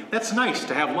everybody. That's nice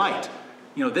to have light.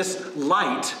 This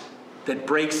light that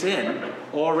breaks in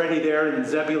already there in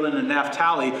Zebulun and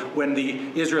Naphtali when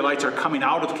the Israelites are coming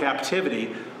out of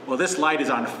captivity. Well, this light is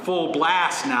on full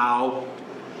blast now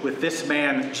with this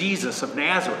man, Jesus of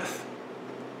Nazareth,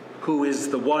 who is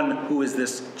the one who is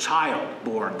this child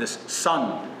born, this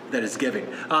son that is giving.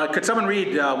 Could someone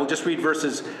read, we'll just read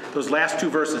those last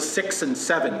two verses, 6 and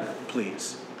 7,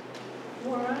 please.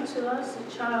 For unto us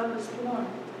a child is born,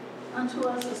 unto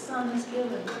us a son is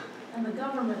given, and the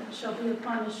government shall be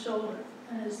upon his shoulder,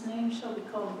 and his name shall be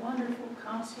called Wonderful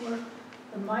Counselor,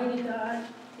 the Mighty God,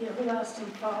 the Everlasting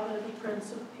Father, the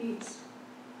Prince of Peace.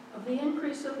 Of the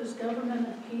increase of his government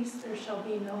and peace there shall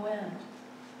be no end.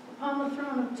 Upon the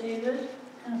throne of David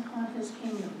and upon his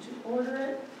kingdom, to order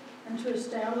it and to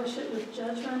establish it with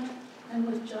judgment and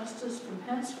with justice from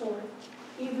henceforth,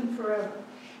 even forever.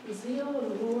 The zeal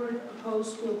of the Lord of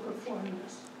hosts will perform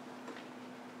this.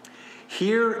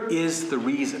 Here is the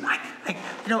reason.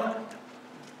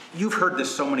 You've heard this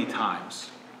so many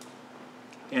times.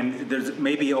 And there's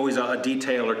maybe always a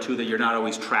detail or two that you're not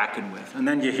always tracking with. And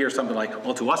then you hear something like,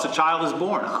 well, to us a child is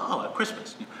born. Oh, at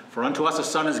Christmas. For unto us a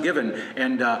son is given,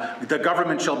 and the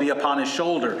government shall be upon his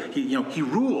shoulder. He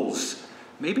rules.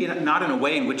 Maybe not in a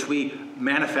way in which we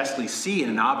manifestly see in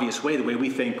an obvious way, the way we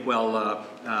think, the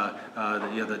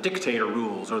dictator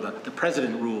rules, or the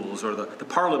president rules, or the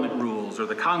parliament rules, or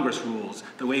the Congress rules,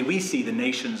 the way we see the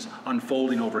nations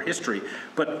unfolding over history.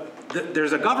 But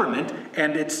there's a government,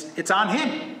 and it's on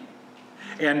him.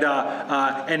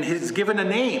 And he's given a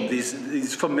name,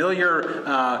 these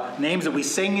familiar names that we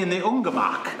sing in the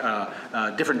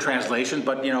Ungamach, different translations,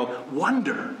 but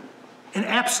wonder, an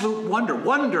absolute wonder,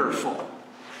 wonderful.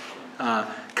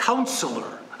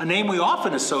 Counselor, a name we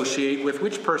often associate with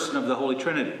which person of the Holy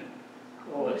Trinity?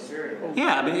 Holy Spirit.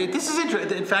 Yeah, this is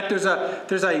interesting. In fact, there's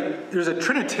a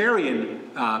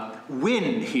Trinitarian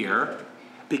win here,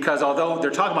 because although they're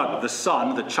talking about the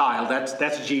Son, the child,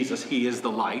 that's Jesus. He is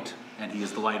the light, and he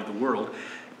is the light of the world.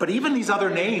 But even these other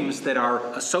names that are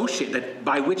associated,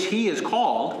 by which he is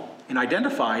called and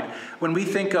identified, when we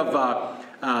think of,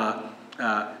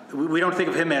 we don't think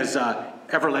of him as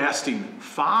everlasting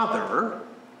Father,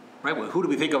 right? Well, who do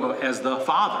we think of as the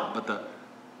Father? But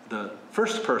the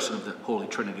first person of the Holy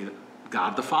Trinity,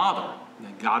 God the Father,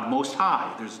 God Most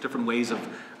High. There's different ways of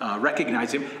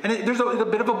recognizing him. And there's a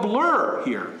bit of a blur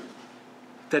here.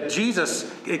 That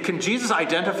can Jesus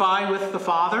identify with the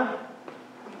Father?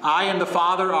 I and the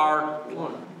Father are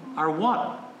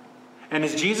one. And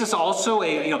is Jesus also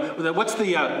what's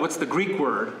the Greek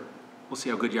word? We'll see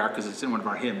how good you are because it's in one of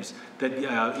our hymns, that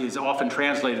is often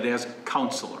translated as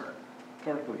counselor.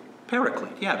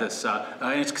 Paraclete, yeah. This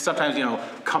and it's sometimes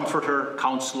comforter,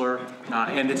 counselor,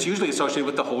 and it's usually associated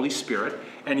with the Holy Spirit.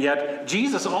 And yet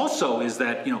Jesus also is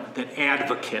that that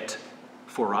advocate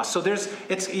for us. So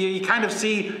you kind of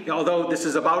see, although this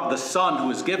is about the Son who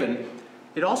is given,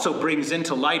 it also brings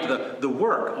into light the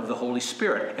work of the Holy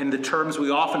Spirit and the terms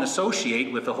we often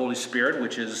associate with the Holy Spirit,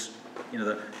 which is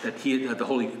the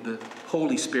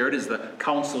Holy Spirit is the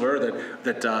counselor,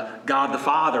 that God the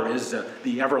Father is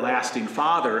the everlasting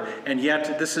Father, and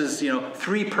yet this is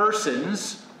three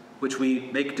persons, which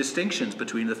we make distinctions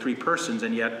between the three persons,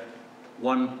 and yet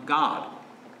one God,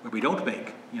 where we don't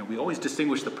make. We always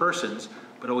distinguish the persons,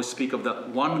 but always speak of the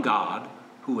one God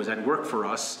who is at work for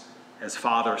us as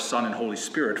Father, Son, and Holy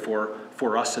Spirit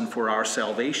for us and for our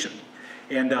salvation.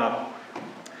 And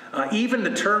even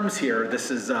the terms here,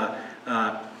 this is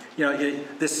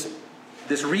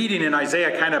this reading in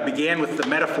Isaiah kind of began with the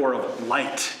metaphor of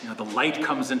light. The light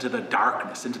comes into the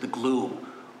darkness, into the gloom.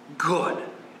 Good.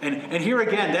 And here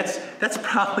again, that's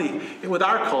probably, with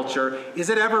our culture, is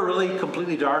it ever really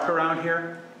completely dark around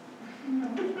here?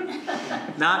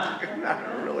 Not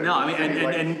really. No, I mean,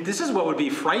 and this is what would be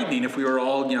frightening if we were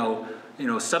all,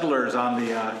 settlers on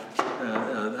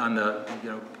the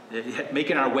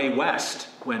making our way west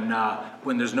when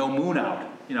there's no moon out.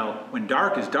 When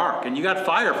dark is dark, and you got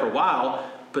fire for a while,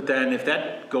 but then if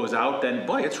that goes out, then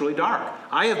boy, it's really dark.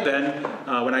 I have been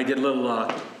when I did a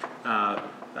little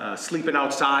sleeping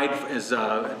outside as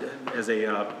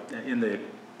in the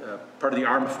part of the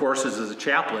armed forces as a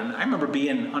chaplain. I remember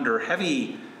being under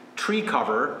heavy tree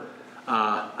cover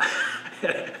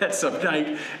at some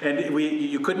night, and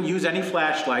you couldn't use any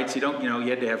flashlights. You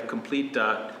had to have complete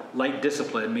light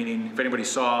discipline, meaning if anybody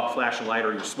saw a flash of light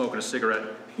or you're smoking a cigarette,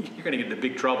 you're going to get into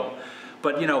big trouble.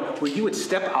 But where you would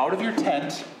step out of your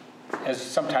tent, as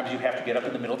sometimes you have to get up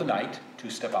in the middle of the night to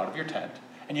step out of your tent,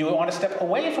 and you want to step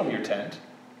away from your tent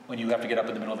when you have to get up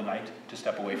in the middle of the night to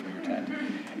step away from your tent.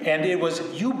 And it was,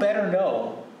 you better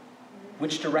know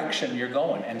which direction you're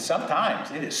going. And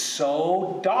sometimes it is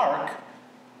so dark.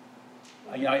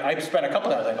 I've spent a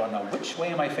couple of hours, I go, now which way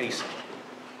am I facing?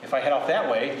 If I head off that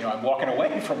way, I'm walking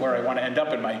away from where I want to end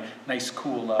up in my nice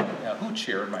cool hooch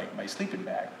here in my sleeping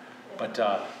bag. But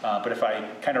if I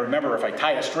kind of remember, if I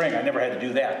tied a string, I never had to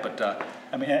do that. But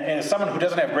and as someone who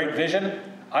doesn't have great vision,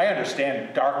 I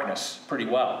understand darkness pretty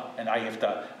well, and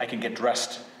I can get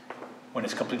dressed when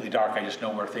it's completely dark. I just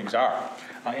know where things are.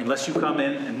 Unless you come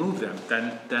in and move them,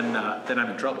 then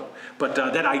I'm in trouble. But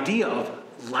that idea of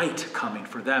light coming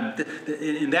for them,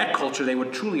 in that culture, they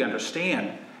would truly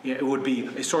understand. It would be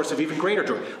a source of even greater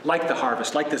joy, like the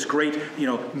harvest, like this great,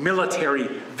 military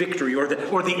victory, or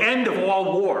the end of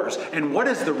all wars. And what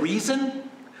is the reason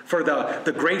for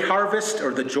the great harvest,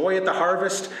 or the joy at the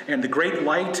harvest, and the great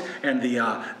light, and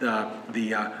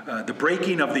the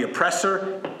breaking of the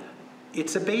oppressor?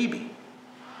 It's a baby.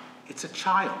 It's a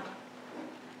child.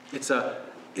 It's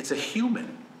a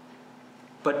human.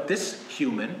 But this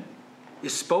human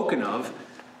is spoken of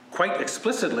quite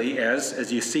explicitly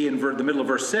as you see in the middle of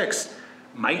verse 6,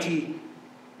 mighty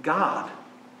God.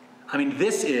 I mean,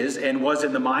 this is and was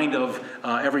in the mind of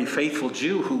every faithful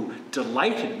Jew who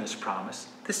delighted in this promise.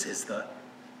 This is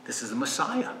the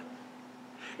Messiah.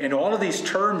 And all of these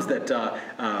terms that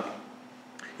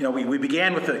we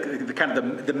began with the kind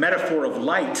of the metaphor of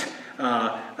light.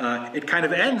 It kind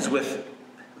of ends with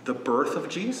the birth of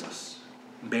Jesus.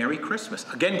 Merry Christmas.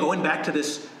 Again, going back to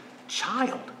this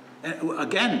child. And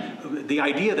again, the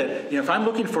idea that if I'm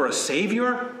looking for a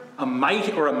savior, a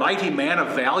mighty man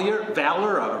of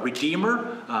valor, a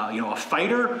redeemer, a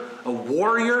fighter, a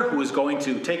warrior who is going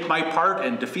to take my part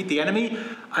and defeat the enemy,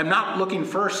 I'm not looking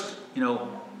first,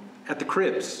 at the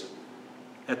cribs,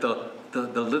 at the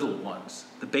little ones,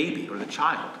 the baby or the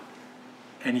child.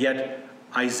 And yet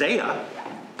Isaiah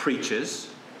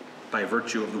preaches, by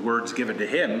virtue of the words given to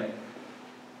him,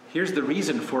 here's the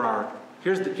reason for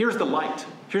here's the light.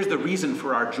 Here's the reason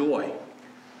for our joy.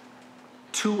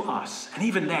 To us. And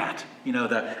even that,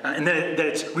 and then that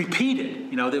it's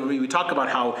repeated. That we talk about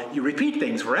how you repeat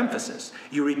things for emphasis.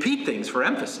 You repeat things for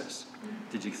emphasis.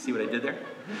 Did you see what I did there?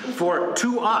 For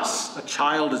to us a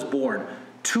child is born.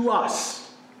 To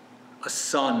us a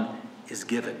son is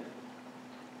given.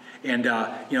 And,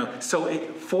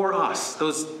 for us,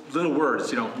 those little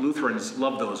words, Lutherans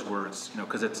love those words,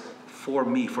 because it's for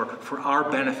me, for our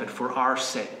benefit, for our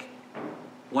sake.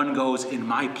 One goes in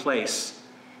my place.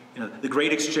 The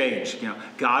great exchange,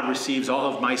 God receives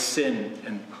all of my sin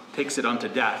and takes it unto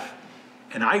death.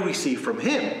 And I receive from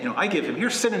him, I give him,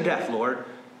 here's sin and death, Lord.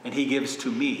 And he gives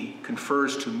to me,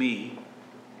 confers to me,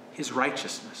 his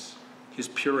righteousness, his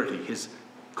purity, his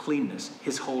cleanness,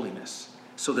 his holiness,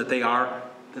 so that they are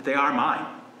mine.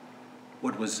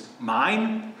 What was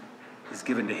mine is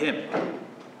given to him.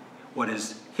 What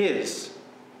is his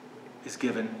is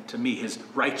given to me. His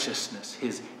righteousness,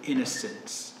 his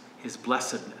innocence, his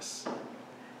blessedness.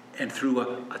 And through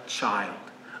a child,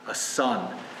 a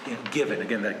son, given,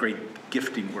 again, that great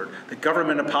gifting word, the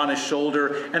government upon his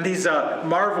shoulder, and these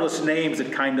marvelous names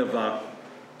that kind of,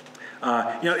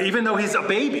 even though he's a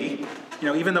baby,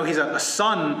 even though he's a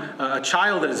son, a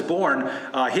child that is born,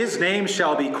 his name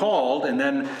shall be called, and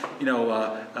then,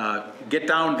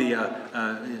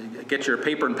 get your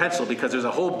paper and pencil, because there's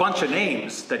a whole bunch of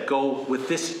names that go with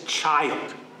this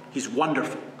child. He's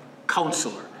wonderful,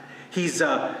 counselor. He's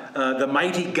the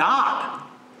mighty God.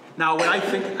 Now, when I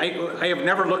think, I have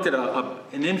never looked at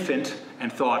an infant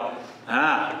and thought,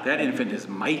 that infant is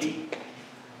mighty.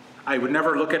 I would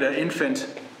never look at an infant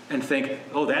and think,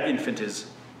 that infant is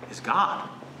God.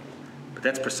 But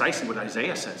that's precisely what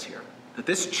Isaiah says here, that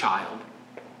this child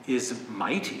is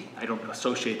mighty. I don't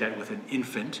associate that with an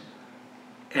infant.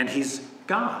 And he's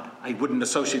God. I wouldn't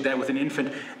associate that with an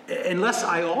infant unless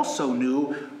I also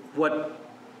knew what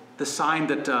the sign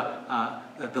that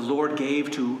the Lord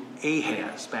gave to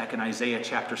Ahaz back in Isaiah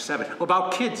chapter 7.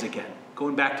 About kids again,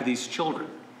 going back to these children,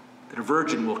 that a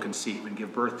virgin will conceive and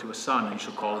give birth to a son, and he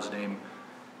shall call his name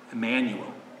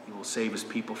Emmanuel. He will save his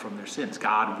people from their sins.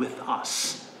 God with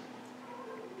us.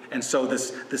 And so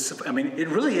this, I mean, it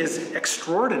really is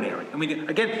extraordinary. I mean,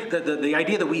 again, the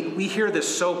idea that we hear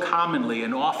this so commonly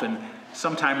and often,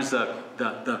 sometimes the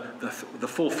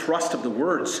full thrust of the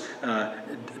words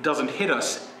doesn't hit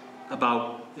us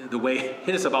about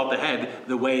the head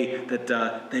the way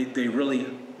that they really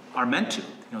are meant to.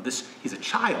 You know, he's a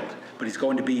child, but he's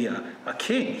going to be a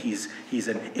king. He's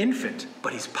an infant,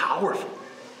 but he's powerful.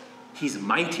 He's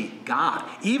mighty God.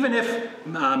 Even if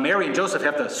Mary and Joseph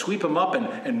have to sweep him up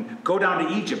and go down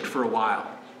to Egypt for a while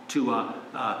to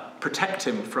protect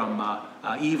him from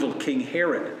evil King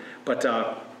Herod. But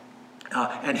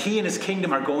and he and his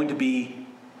kingdom are going to be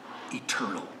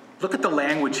eternal. Look at the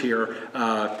language here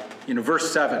in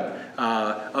verse 7.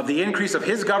 Of the increase of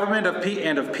his government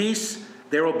and of peace,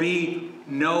 there will be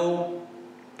no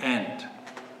end.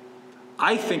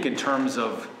 I think in terms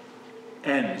of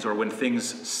ends, or when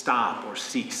things stop or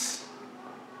cease.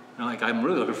 You know, like I'm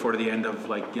really looking forward to the end of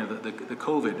the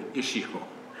COVID issue.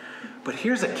 But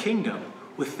here's a kingdom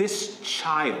with this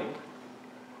child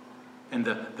and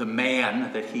the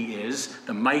man that he is,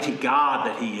 the mighty God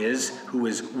that he is, who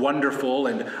is wonderful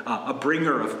and a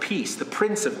bringer of peace, the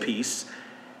Prince of Peace,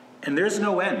 and there's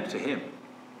no end to him.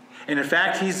 And in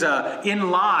fact, he's in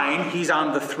line, he's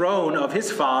on the throne of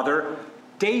his father,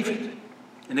 David.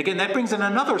 And again, that brings in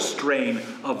another strain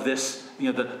of this,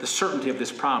 the certainty of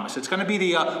this promise. It's going to be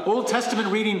the Old Testament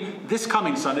reading this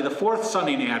coming Sunday, the fourth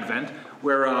Sunday in Advent,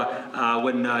 where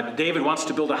when David wants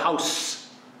to build a house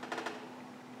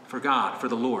for God, for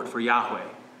the Lord, for Yahweh.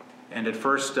 And at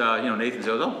first, Nathan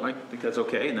says, oh, I think that's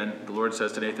okay. And then the Lord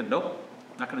says to Nathan, nope,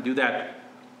 not going to do that.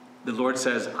 The Lord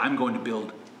says, I'm going to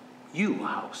build you a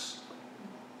house.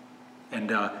 And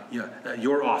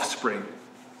your offspring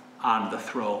on the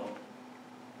throne.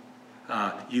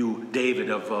 You, David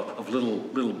of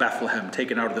little Bethlehem,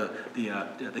 taken out of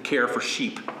the care for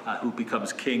sheep, who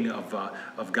becomes king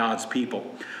of God's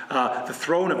people. The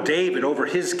throne of David over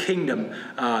his kingdom,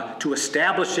 to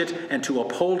establish it and to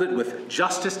uphold it with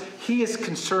justice. He is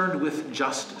concerned with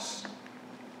justice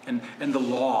and the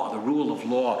law, the rule of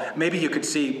law. Maybe you could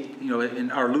see,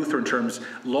 in our Lutheran terms,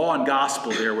 law and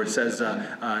gospel there, where it says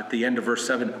at the end of verse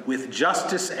 7, with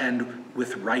justice and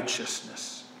with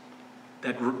righteousness.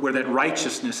 Where that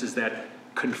righteousness is that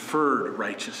conferred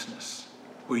righteousness,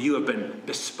 where you have been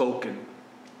bespoken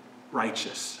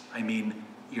righteous. I mean,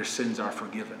 your sins are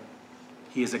forgiven.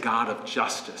 He is a God of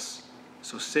justice,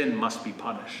 so sin must be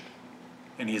punished.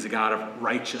 And he is a God of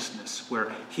righteousness,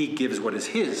 where he gives what is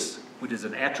his, which is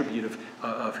an attribute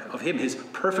of him, his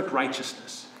perfect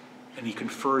righteousness. And he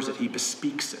confers it, he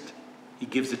bespeaks it. He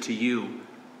gives it to you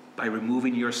by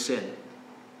removing your sin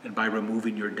and by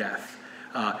removing your death.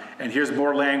 And here's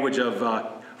more language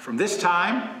of from this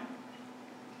time,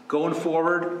 going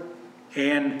forward,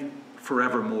 and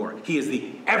forevermore. He is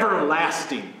the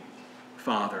everlasting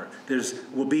Father. There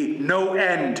will be no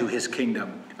end to his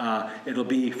kingdom. It'll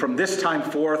be from this time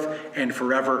forth and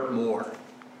forevermore.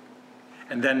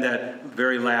 And then that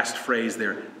very last phrase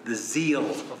there, the zeal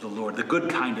of the Lord, the good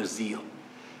kind of zeal.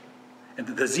 And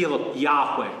the zeal of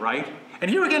Yahweh, right?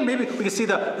 And here again, maybe we can see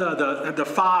the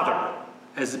Father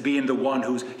as being the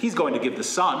one he's going to give the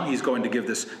son. He's going to give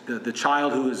the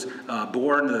child who is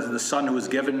born, the son who is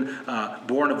given,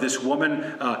 born of this woman.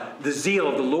 The zeal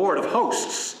of the Lord of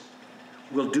hosts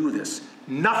will do this.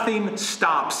 Nothing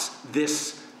stops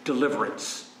this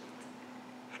deliverance.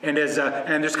 And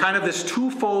there's kind of this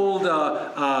twofold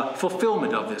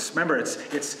fulfillment of this. Remember, it's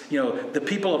the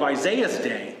people of Isaiah's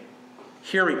day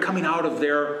coming out of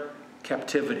their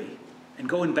captivity and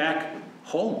going back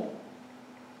home.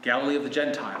 Galilee of the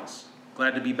Gentiles,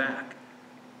 glad to be back.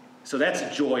 So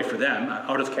that's joy for them,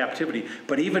 out of captivity.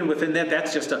 But even within that,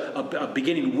 that's just a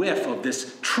beginning whiff of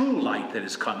this true light that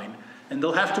is coming. And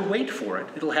they'll have to wait for it.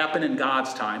 It'll happen in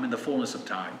God's time, in the fullness of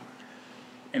time.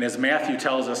 And as Matthew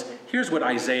tells us, here's what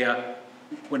Isaiah,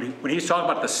 when he's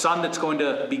talking about the son that's going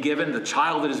to be given, the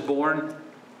child that is born,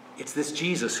 it's this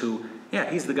Jesus who,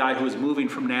 he's the guy who is moving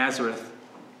from Nazareth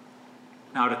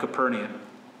now to Capernaum.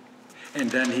 And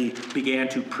then he began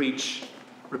to preach,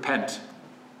 repent,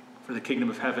 for the kingdom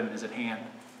of heaven is at hand.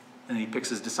 And he picks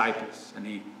his disciples, and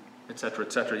he, et cetera,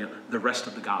 the rest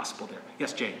of the gospel there.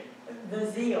 Yes, Jane?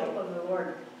 The zeal of the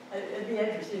Lord. It'd be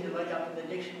interesting to look up in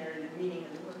the dictionary the meaning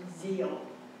of the word zeal,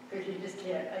 because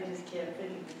I just can't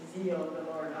fit the zeal of the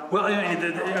Lord. Well,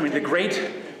 I mean, the great,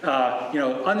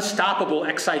 unstoppable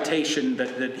excitation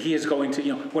that he is going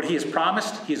to, what he has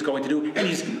promised, he is going to do, and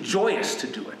he's joyous to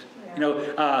do it.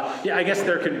 I guess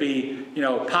there can be,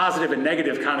 positive and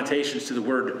negative connotations to the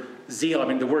word zeal. I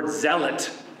mean, the word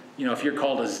zealot, if you're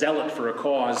called a zealot for a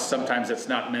cause, sometimes it's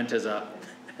not meant as a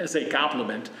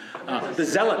compliment. The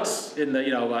zealots in the,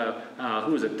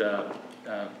 who is it?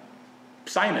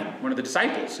 Simon, one of the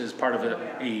disciples, is part of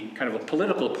a kind of a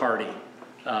political party,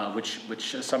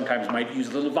 which sometimes might use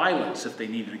a little violence if they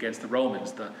need it against the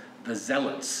Romans, the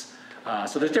zealots.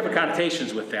 So there's different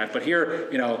connotations with that. But here,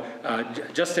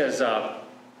 just as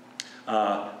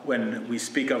when we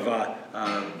speak of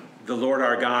the Lord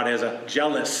our God as a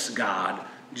jealous God,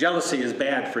 jealousy is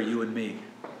bad for you and me.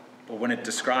 But when it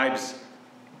describes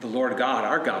the Lord God,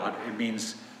 our God, it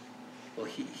means, well,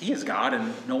 he is God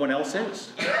and no one else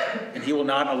is. And he will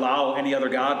not allow any other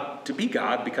God to be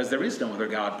God because there is no other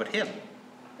God but him.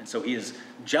 And so he is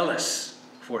jealous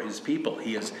for his people.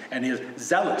 He is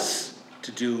zealous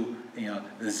to do,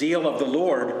 the zeal of the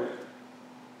Lord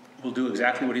will do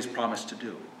exactly what he's promised to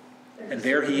do. And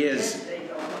there he is.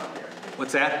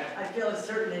 What's that? I feel a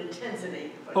certain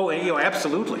intensity. Oh,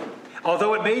 absolutely.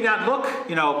 Although it may not look,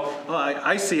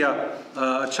 I see a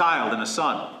child and a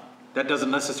son. That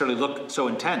doesn't necessarily look so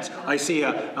intense. I see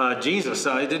Jesus.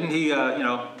 Didn't he,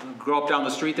 grow up down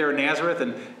the street there in Nazareth,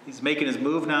 and he's making his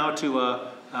move now to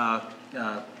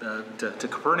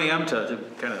Capernaum to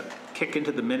kind of kick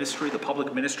into the ministry, the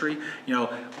public ministry.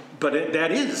 But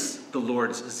that is the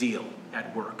Lord's zeal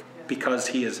at work because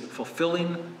he is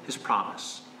fulfilling his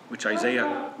promise, which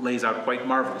Isaiah lays out quite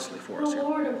marvelously for us The here.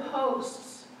 Lord of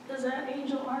hosts, is that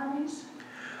angel armies?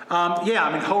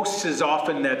 Hosts is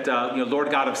often that, Lord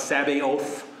God of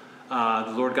Sabaoth,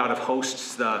 the Lord God of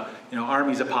hosts, the,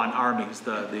 armies upon armies,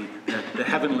 the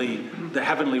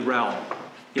heavenly realm.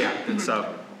 Yeah, it's,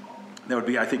 that would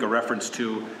be, I think, a reference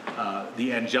to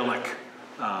the angelic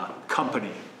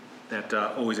company that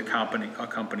always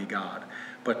accompany God.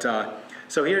 But,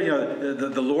 so here,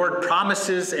 the Lord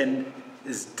promises and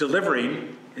is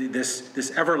delivering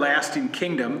this everlasting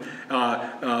kingdom,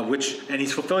 and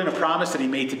he's fulfilling a promise that he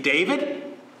made to David.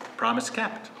 Promise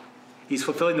kept. He's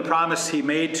fulfilling the promise he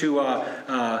made to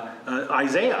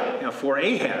Isaiah, for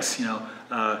Ahaz.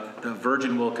 The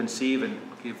virgin will conceive and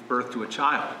give birth to a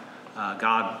child.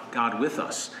 God with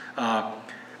us,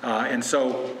 and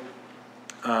so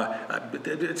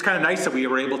it's kind of nice that we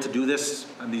were able to do this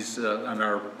on these on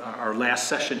our last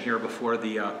session here before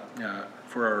the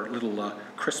for our little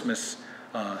Christmas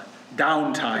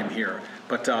downtime here.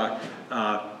 But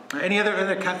any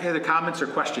other comments or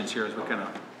questions here as we kind of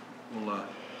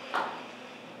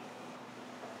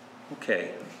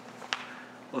okay.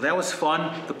 Well, that was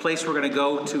fun. The place we're going to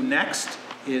go to next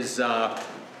is and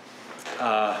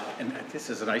this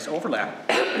is a nice overlap.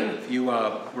 If you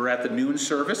were at the noon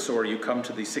service or you come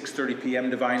to the 6:30 p.m.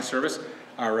 divine service,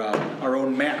 our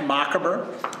own Matt Mockaber,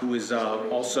 who is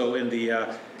also in the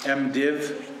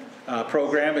MDiv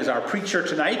program, is our preacher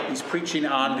tonight. He's preaching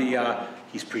on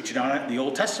the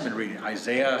Old Testament reading,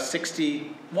 Isaiah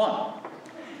 61.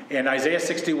 And Isaiah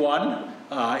 61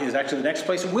 is actually the next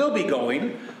place we'll be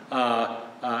going.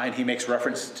 And he makes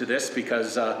reference to this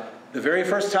because the very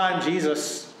first time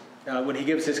Jesus, when he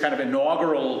gives his kind of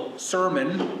inaugural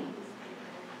sermon,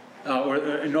 or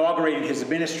inaugurating his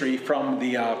ministry on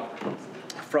the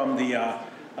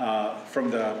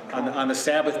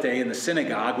Sabbath day in the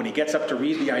synagogue, when he gets up to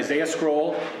read the Isaiah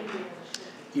scroll,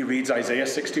 he reads Isaiah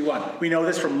 61. We know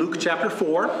this from Luke chapter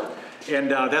 4,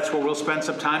 and that's where we'll spend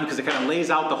some time because it kind of lays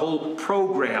out the whole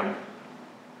program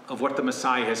of what the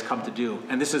Messiah has come to do.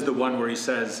 And this is the one where he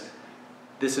says,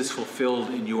 this is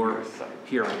fulfilled in your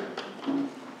hearing.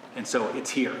 And so it's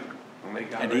here.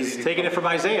 And he's taken it from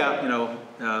Isaiah,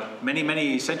 many,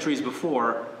 many centuries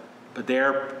before, but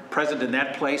they're present in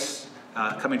that place,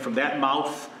 coming from that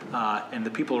mouth, and the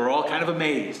people are all kind of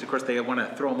amazed. Of course, they want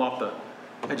to throw him off the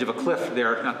edge of a cliff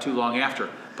there not too long after,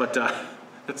 but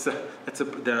that's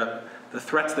the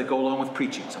threats that go along with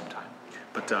preaching sometimes.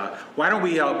 But why don't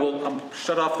we, we'll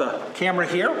shut off the camera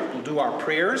here, we'll do our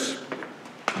prayers.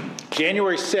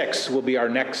 January 6th will be our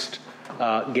next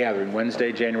gathering,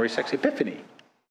 Wednesday, January 6th, Epiphany.